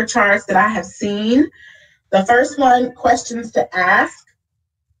different anchor charts that I have seen. The first one, questions to ask.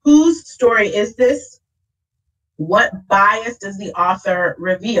 Whose story is this? What bias does the author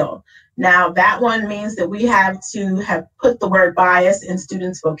reveal? Now that one means that we have to have put the word bias in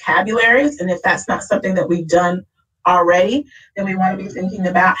students' vocabularies. And if that's not something that we've done already, then we want to be thinking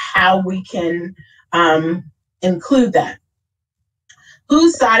about how we can include that.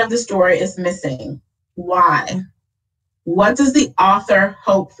 Whose side of the story is missing? Why? What does the author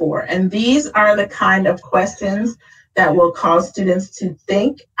hope for? And these are the kind of questions that will cause students to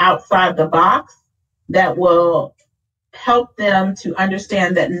think outside the box, that will help them to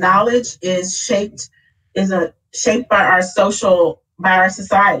understand that knowledge is shaped by our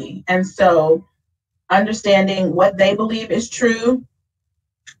society. And so understanding what they believe is true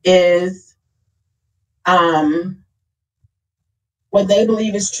is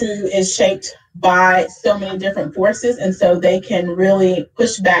shaped by so many different forces, and so they can really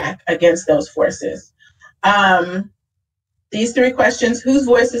push back against those forces. These three questions, whose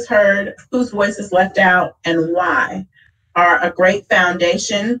voice is heard, whose voice is left out, and why, are a great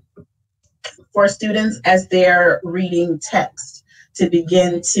foundation for students as they're reading text to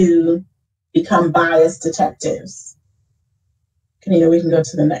begin to become bias detectives. Kanita, we can go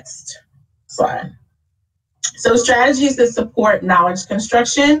to the next slide. So strategies that support knowledge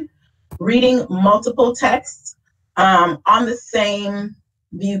construction: reading multiple texts on the same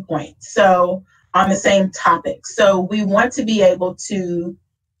viewpoint, so on the same topic. So we want to be able to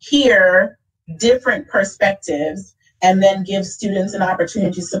hear different perspectives and then give students an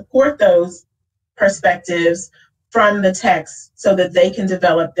opportunity to support those perspectives from the text so that they can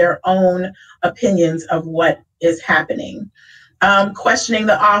develop their own opinions of what is happening. Questioning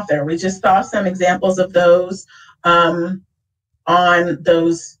the author. We just saw some examples of those on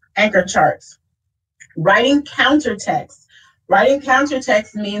those anchor charts. Writing countertext. Writing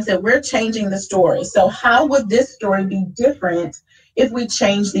countertext means that we're changing the story. So how would this story be different if we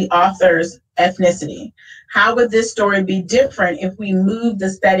change the author's ethnicity? How would this story be different if we move the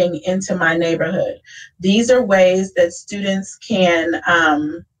setting into my neighborhood? These are ways that students can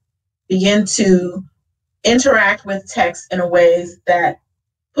begin to interact with text in ways that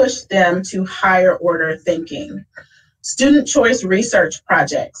push them to higher order thinking. Student choice research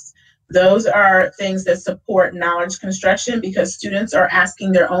projects. Those are things that support knowledge construction because students are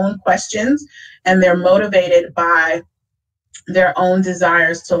asking their own questions and they're motivated by their own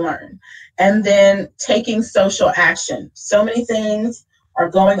desires to learn. and then taking social action. So many things are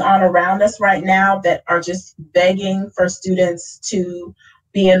going on around us right now that are just begging for students to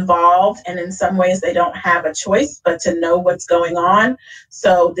be involved, and in some ways they don't have a choice but to know what's going on.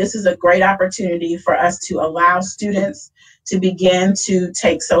 So this is a great opportunity for us to allow students to begin to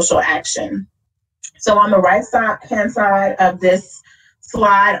take social action. So on the right hand side of this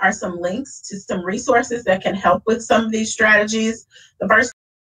slide are some links to some resources that can help with some of these strategies. The first,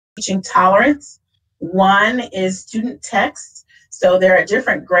 teaching tolerance. One is student text. So there are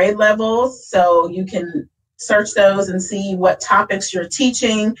different grade levels, so you can search those and see what topics you're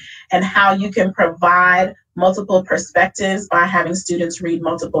teaching and how you can provide multiple perspectives by having students read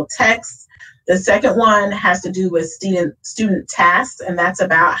multiple texts. The second one has to do with student tasks, and that's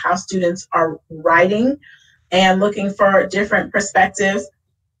about how students are writing and looking for different perspectives.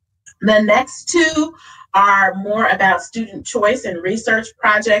 The next two are more about student choice and research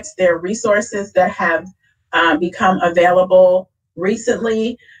projects. They're resources that have become available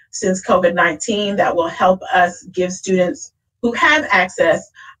recently since COVID-19 that will help us give students who have access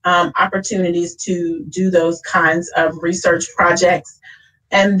opportunities to do those kinds of research projects.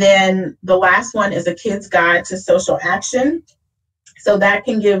 And then the last one is a kid's guide to social action. So that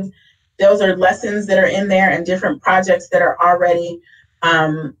can give, those are lessons that are in there and different projects that are already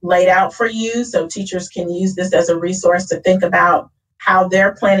laid out for you. So teachers can use this as a resource to think about how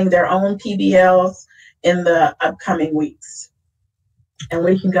they're planning their own PBLs in the upcoming weeks. And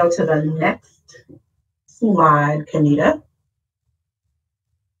we can go to the next slide, Kenita.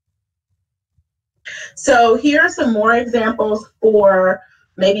 So here are some more examples for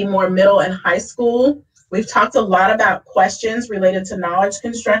maybe more middle and high school. We've talked a lot about questions related to knowledge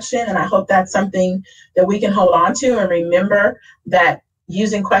construction, and I hope that's something that we can hold on to and remember that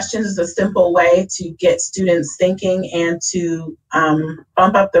using questions is a simple way to get students thinking and to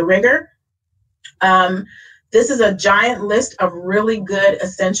bump up the rigor. This is a giant list of really good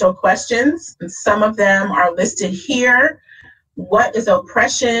essential questions, and some of them are listed here. What is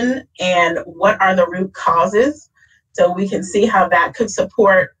oppression and what are the root causes? So we can see how that could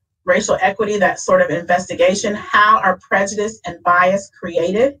support racial equity, that sort of investigation. How are prejudice and bias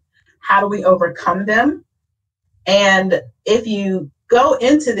created? How do we overcome them? And if you go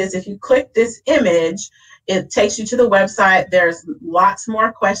into this, if you click this image, it takes you to the website. There's lots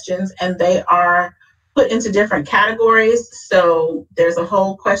more questions, and they are put into different categories. So there's a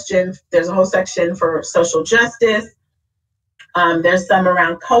whole section for social justice. There's some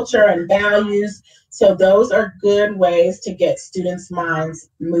around culture and values. So those are good ways to get students' minds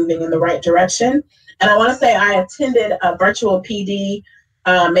moving in the right direction. And I want to say I attended a virtual PD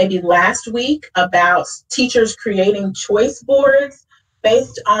maybe last week about teachers creating choice boards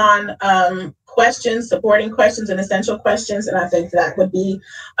based on questions, supporting questions and essential questions. And I think that would be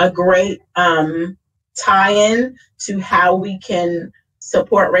a great tie-in to how we can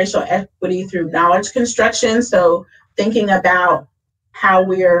support racial equity through knowledge construction. So thinking about how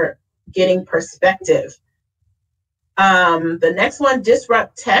we're getting perspective. The next one,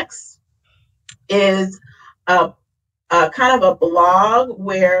 Disrupt Text, is a kind of a blog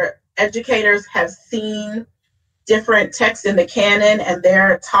where educators have seen different texts in the canon and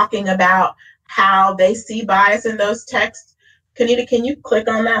they're talking about how they see bias in those texts. Kenita, can you click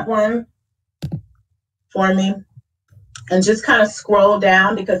on that one for me? And just kind of scroll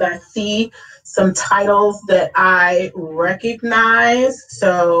down because I see some titles that I recognize.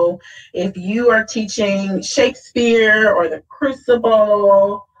 So if you are teaching Shakespeare or The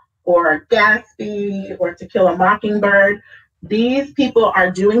Crucible or Gatsby or To Kill a Mockingbird, these people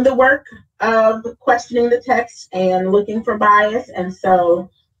are doing the work of questioning the text and looking for bias. And so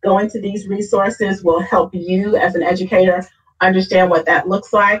going to these resources will help you as an educator understand what that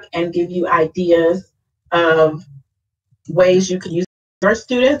looks like and give you ideas of ways you could use your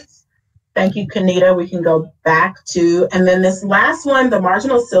students. Thank you, Kenita. We can go back to, and then this last one, the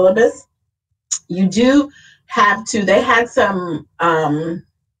marginal syllabus, you do have to, they had some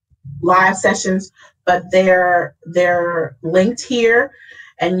live sessions, but they're linked here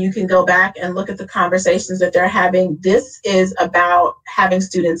and you can go back and look at the conversations that they're having. This is about having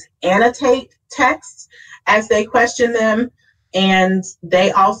students annotate texts as they question them. And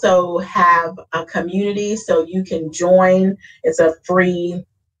they also have a community, so you can join. It's a free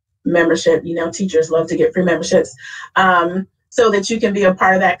membership. You know, teachers love to get free memberships, so that you can be a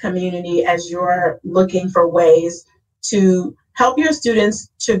part of that community as you're looking for ways to help your students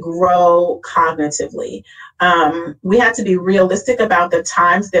to grow cognitively. We have to be realistic about the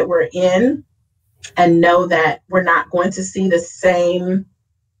times that we're in and know that we're not going to see the same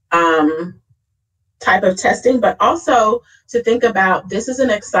type of testing, but also to think about this is an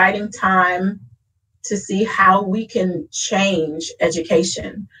exciting time to see how we can change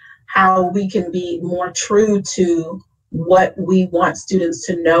education, how we can be more true to what we want students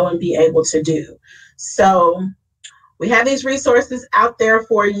to know and be able to do. So we have these resources out there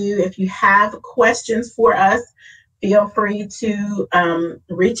for you. If you have questions for us, feel free to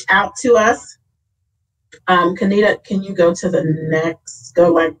reach out to us. Kanita, can you go to the next,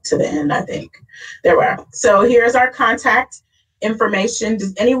 go like to the end, I think. There we are. So here's our contact information.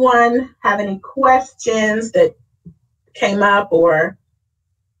 Does anyone have any questions that came up or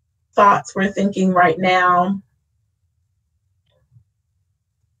thoughts we're thinking right now?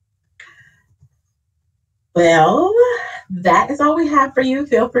 Well, that is all we have for you.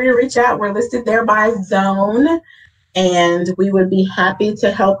 Feel free to reach out. We're listed there by zone, and we would be happy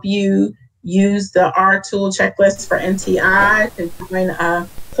to help you use the R-Tool checklist for NTI to join a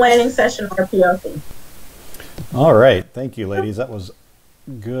planning session or PLC. All right. Thank you, ladies. That was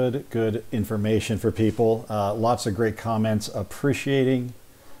good information for people. Lots of great comments appreciating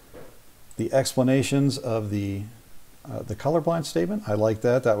the explanations of the colorblind statement. I like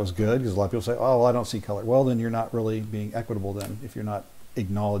that. That was good, because a lot of people say, oh, well, I don't see color. Well, then you're not really being equitable then if you're not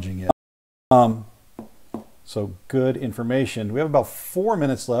acknowledging it. So good information. We have about 4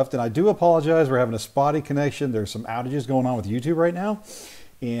 minutes left, and I do apologize. We're having a spotty connection. There's some outages going on with YouTube right now,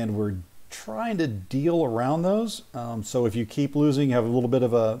 and we're trying to deal around those. So if you keep losing, you have a little bit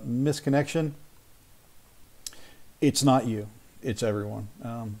of a misconnection, it's not you, it's everyone.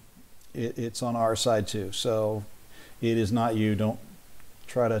 It's on our side too. So it is not you. Don't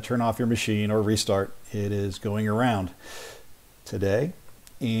try to turn off your machine or restart. It is going around today.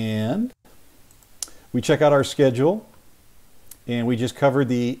 And we check out our schedule, and we just covered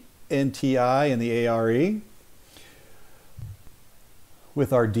the NTI and the ARE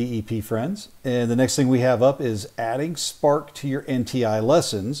with our DEP friends. And the next thing we have up is adding Spark to your NTI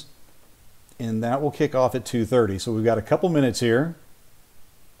lessons, and that will kick off at 2:30. So we've got a couple minutes here.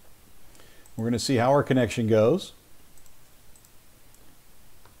 We're going to see how our connection goes.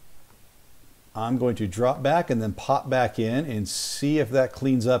 I'm going to drop back and then pop back in and see if that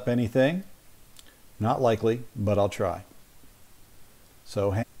cleans up anything. Not likely, but I'll try.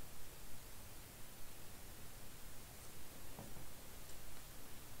 So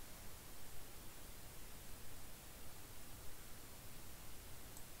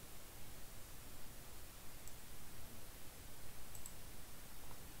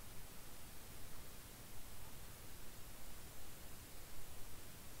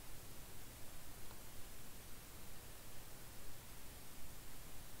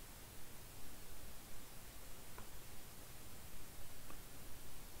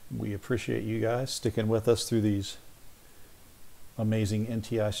we appreciate you guys sticking with us through these amazing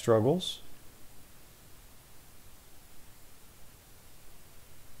NTI struggles.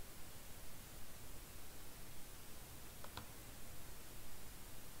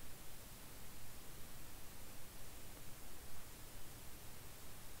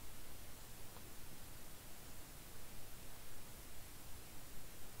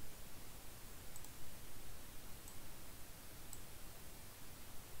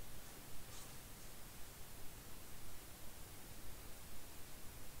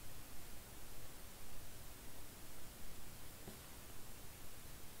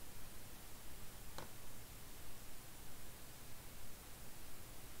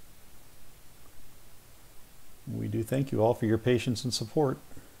 We do thank you all for your patience and support.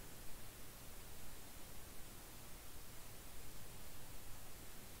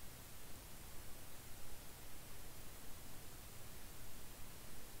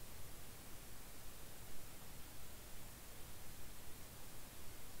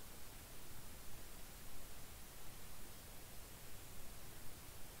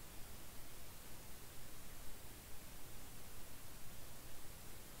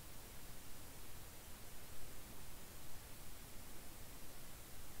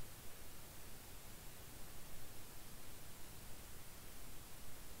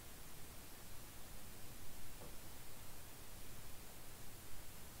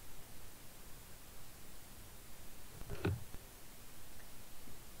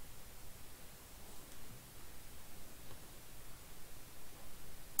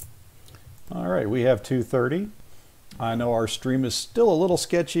 All right, we have 2:30. I know our stream is still a little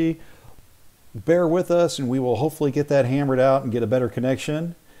sketchy. Bear with us, and we will hopefully get that hammered out and get a better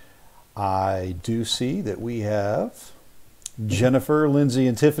connection. I do see that we have Jennifer, Lindsay,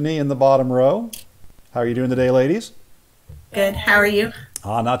 and Tiffany in the bottom row. How are you doing today, ladies? Good. How are you?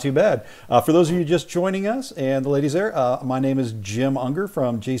 Not too bad. For those of you just joining us, and the ladies there, my name is Jim Unger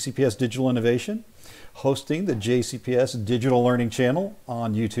from JCPS Digital Innovation. hosting the JCPS Digital Learning Channel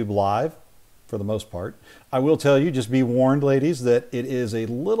on YouTube Live for the most part. I will tell you, just be warned, ladies, that it is a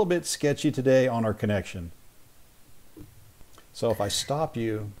little bit sketchy today on our connection. So if I stop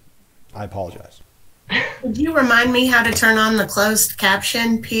you, I apologize. Would you remind me how to turn on the closed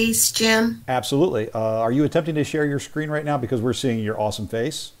caption piece, Jim? Absolutely. Are you attempting to share your screen right now because we're seeing your awesome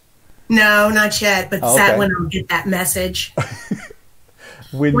face? No, not yet, but Okay. that when I'll get that message.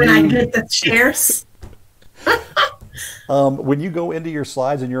 When I you- hit the shares. When you go into your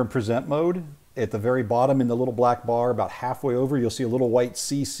slides and you're in present mode, at the very bottom in the little black bar, about halfway over, you'll see a little white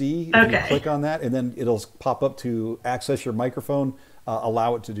CC. If you Okay. click on that, and then it'll pop up to access your microphone.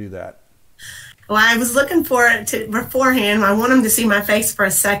 Allow it to do that. Well, I was looking for it to beforehand. I want them to see my face for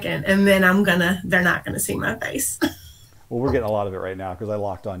a second, and then they're not gonna see my face. Well, we're getting a lot of it right now because I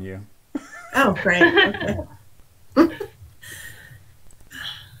locked on you. Oh, great. Okay.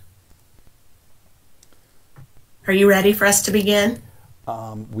 Are you ready for us to begin?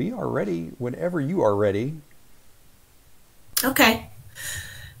 We are ready whenever you are ready. Okay.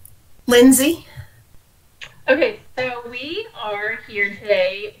 Lindsay? Okay, so we are here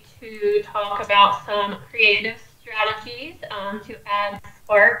today to talk about some creative strategies to add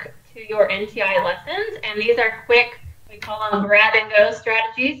spark to your NTI lessons. And these are quick, we call them grab and go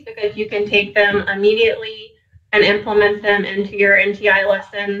strategies, because you can take them immediately and implement them into your NTI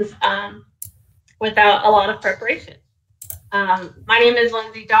lessons without a lot of preparation. My name is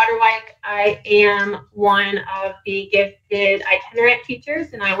Lindsay Dodderwyk. I am one of the gifted itinerant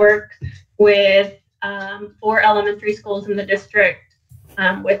teachers, and I work with 4 elementary schools in the district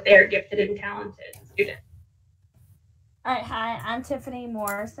with their gifted and talented students. All right, hi, I'm Tiffany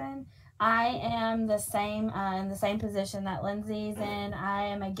Morrison. I am the same in the same position that Lindsay's in. I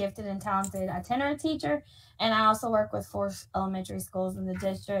am a gifted and talented itinerant teacher, and I also work with 4 elementary schools in the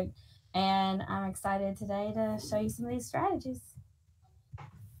district. And I'm excited today to show you some of these strategies.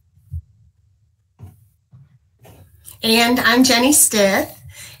 And I'm Jenny Stith,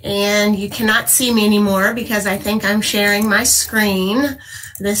 and you cannot see me anymore because I think I'm sharing my screen.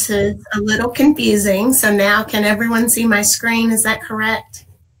 This is a little confusing. So now can everyone see my screen? Is that correct?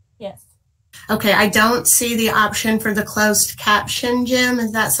 Yes. Okay, I don't see the option for the closed caption, Jim.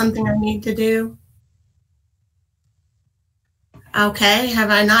 Is that something I need to do? Okay, have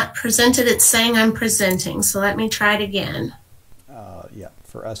I not presented? It's saying I'm presenting, so let me try it again. Yeah,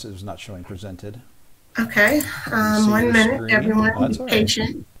 for us it was not showing presented. Okay, see 1 your minute, screen? everyone, Oh, that's be all right.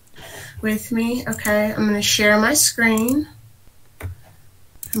 patient with me. Okay, I'm going to share my screen,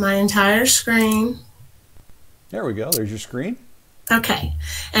 my entire screen. There we go. There's your screen. Okay,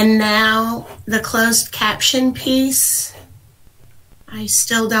 and now the closed caption piece, I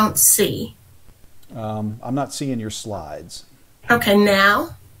still don't see. I'm not seeing your slides. Okay,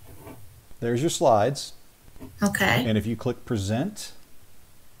 now, There's your slides. okay, And if you click present,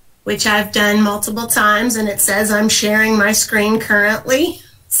 which I've done multiple times, and it says I'm sharing my screen currently,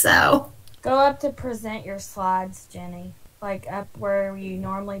 so. Go up to present your slides, Jenny. Like up where you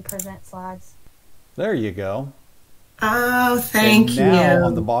normally present slides. there you go. Oh, thank and now you.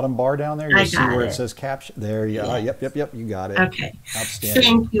 on the bottom bar down there, you'll I see got where it it. says caption. There you are. Yep, you got it. Okay. Outstanding.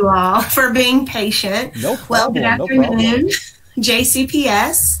 Thank you all for being patient. No Well, problem. good No problem. afternoon,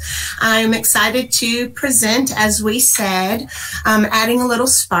 JCPS. I'm excited to present, as we said, adding a little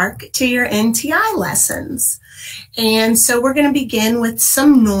spark to your NTI lessons. And so we're going to begin with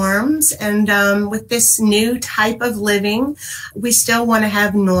some norms. And with this new type of living, we still want to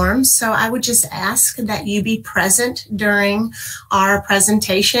have norms. So I would just ask that you be present during our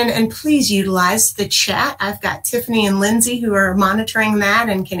presentation, and please utilize the chat. I've got Tiffany and Lindsay who are monitoring that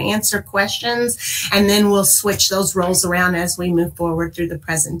and can answer questions. And then we'll switch those roles around as we move forward through the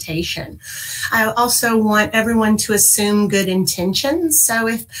presentation. I also want everyone to assume good intentions. So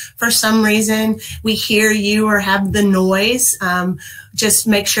if for some reason we hear you or have the noise, just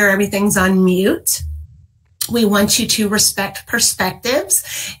make sure everything's on mute. We want you to respect perspectives.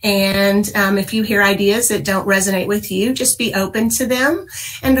 And if you hear ideas that don't resonate with you, just be open to them.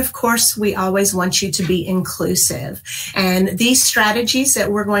 And of course, we always want you to be inclusive. And these strategies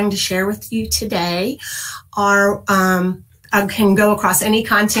that we're going to share with you today are can go across any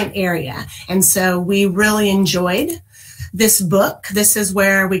content area. And so we really enjoyed this book. This is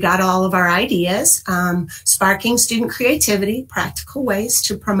where we got all of our ideas. Sparking Student Creativity, Practical Ways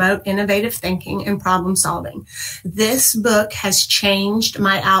to Promote Innovative Thinking and Problem Solving. This book has changed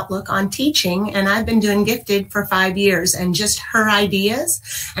my outlook on teaching, and I've been doing Gifted for 5 years, and just her ideas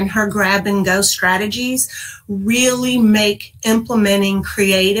and her grab and go strategies really make implementing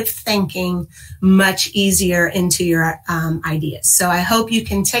creative thinking much easier into your ideas. So I hope you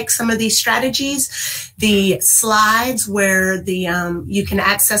can take some of these strategies, the slides where you can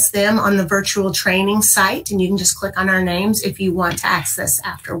access them on the virtual training site, and you can just click on our names if you want to access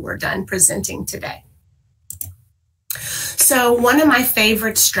after we're done presenting today. So one of my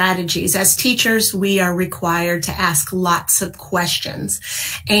favorite strategies, as teachers, we are required to ask lots of questions.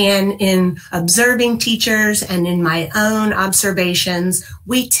 And in observing teachers and in my own observations,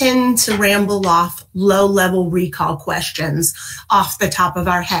 we tend to ramble off low-level recall questions off the top of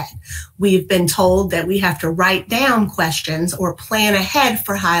our head. We've been told that we have to write down questions or plan ahead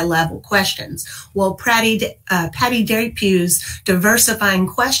for high-level questions. Well, Patty Depew's diversifying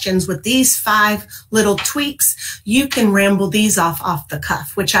questions with these 5 little tweaks, you can ramble these off the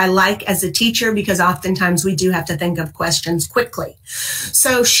cuff, which I like as a teacher because oftentimes we do have to think of questions quickly.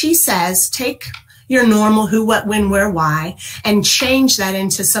 So she says, take your normal who, what, when, where, why, and change that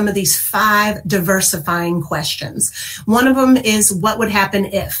into some of these 5 diversifying questions. One of them is, what would happen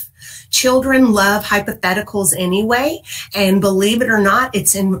if? Children love hypotheticals anyway, and believe it or not,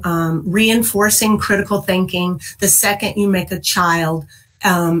 it's in reinforcing critical thinking the second you make a child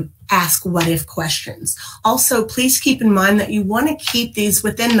ask what if questions. Also, please keep in mind that you want to keep these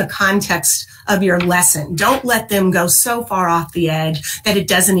within the context of your lesson. Don't let them go so far off the edge that it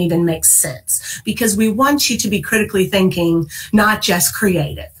doesn't even make sense, because we want you to be critically thinking, not just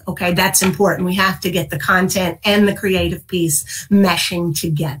creative. Okay, that's important. We have to get the content and the creative piece meshing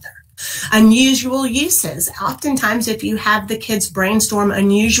together. Unusual uses. Oftentimes, if you have the kids brainstorm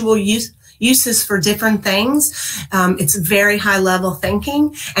unusual uses for different things, it's very high level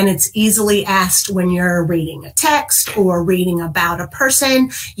thinking, and it's easily asked when you're reading a text or reading about a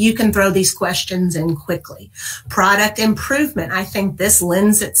person. You can throw these questions in quickly. Product improvement. I think this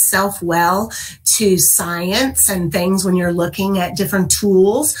lends itself well to science and things when you're looking at different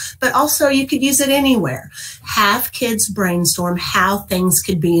tools, but also you could use it anywhere. Have kids brainstorm how things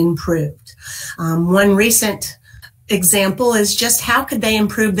could be improved. One recent example is just how could they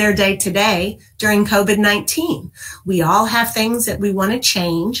improve their day to day during COVID-19? We all have things that we want to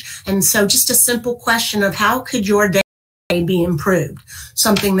change. And so just a simple question of how could your day be improved?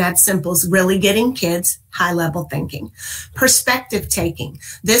 Something that simple is really getting kids high level thinking. Perspective taking.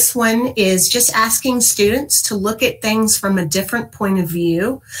 This one is just asking students to look at things from a different point of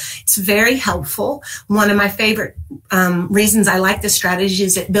view. It's very helpful. One of my favorite reasons I like this strategy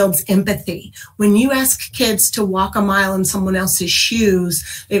is it builds empathy. When you ask kids to walk a mile in someone else's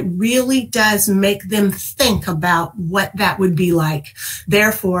shoes, it really does make them think about what that would be like.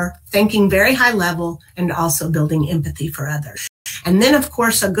 Therefore, thinking very high level and also building empathy for others. And then, of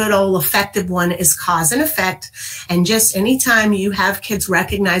course, a good old effective one is cause and effect. And just anytime you have kids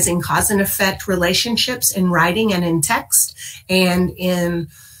recognizing cause and effect relationships in writing and in text and in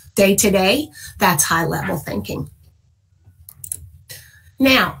day-to-day, that's high-level thinking.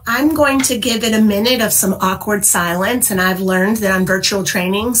 Now, I'm going to give it a minute of some awkward silence, and I've learned that on virtual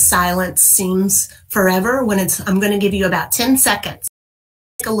training, silence seems forever when I'm going to give you about 10 seconds.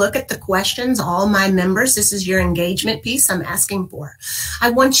 Take a look at the questions, all my members. This is your engagement piece I'm asking for. I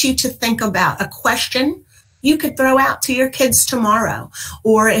want you to think about a question you could throw out to your kids tomorrow.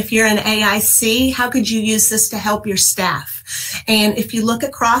 Or if you're an AIC, how could you use this to help your staff? And if you look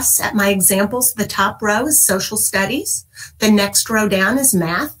across at my examples, the top row is social studies. The next row down is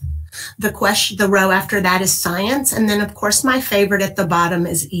math. The row after that is science. And then, of course, my favorite at the bottom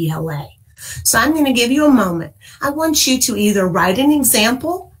is ELA. So I'm going to give you a moment. I want you to either write an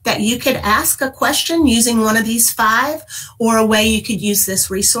example that you could ask a question using one of these 5, or a way you could use this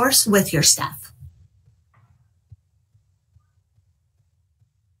resource with your staff.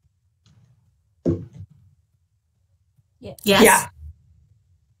 Yes. Yeah.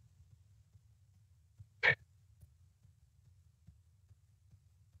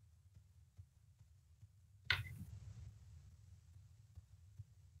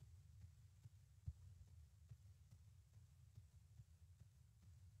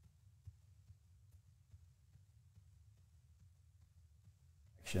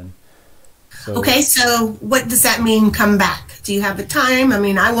 Okay, so what does that mean, come back? Do you have a time? I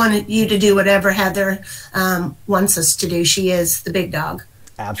mean, I wanted you to do whatever Heather wants us to do. She is the big dog.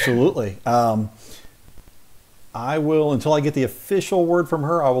 Absolutely. I will, until I get the official word from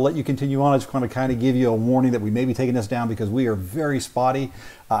her, I will let you continue on. I just want to kind of give you a warning that we may be taking this down because we are very spotty.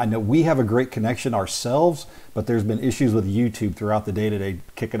 I know we have a great connection ourselves, but there's been issues with YouTube throughout the day today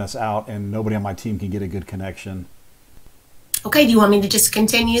kicking us out, and nobody on my team can get a good connection. Okay, do you want me to just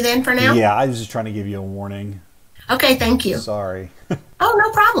continue then for now? Yeah, I was just trying to give you a warning. Okay, thank you. Sorry. Oh,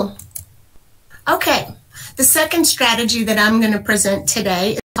 no problem. Okay, the second strategy that I'm going to present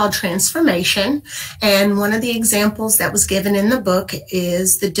today is called transformation. And one of the examples that was given in the book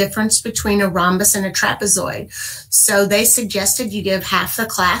is the difference between a rhombus and a trapezoid. So they suggested you give half the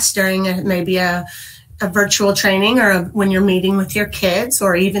class during maybe a virtual training or when you're meeting with your kids,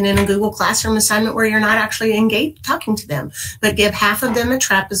 or even in a Google Classroom assignment where you're not actually engaged talking to them, but give half of them a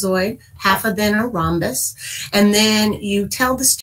trapezoid, half of them a rhombus, and then you tell the students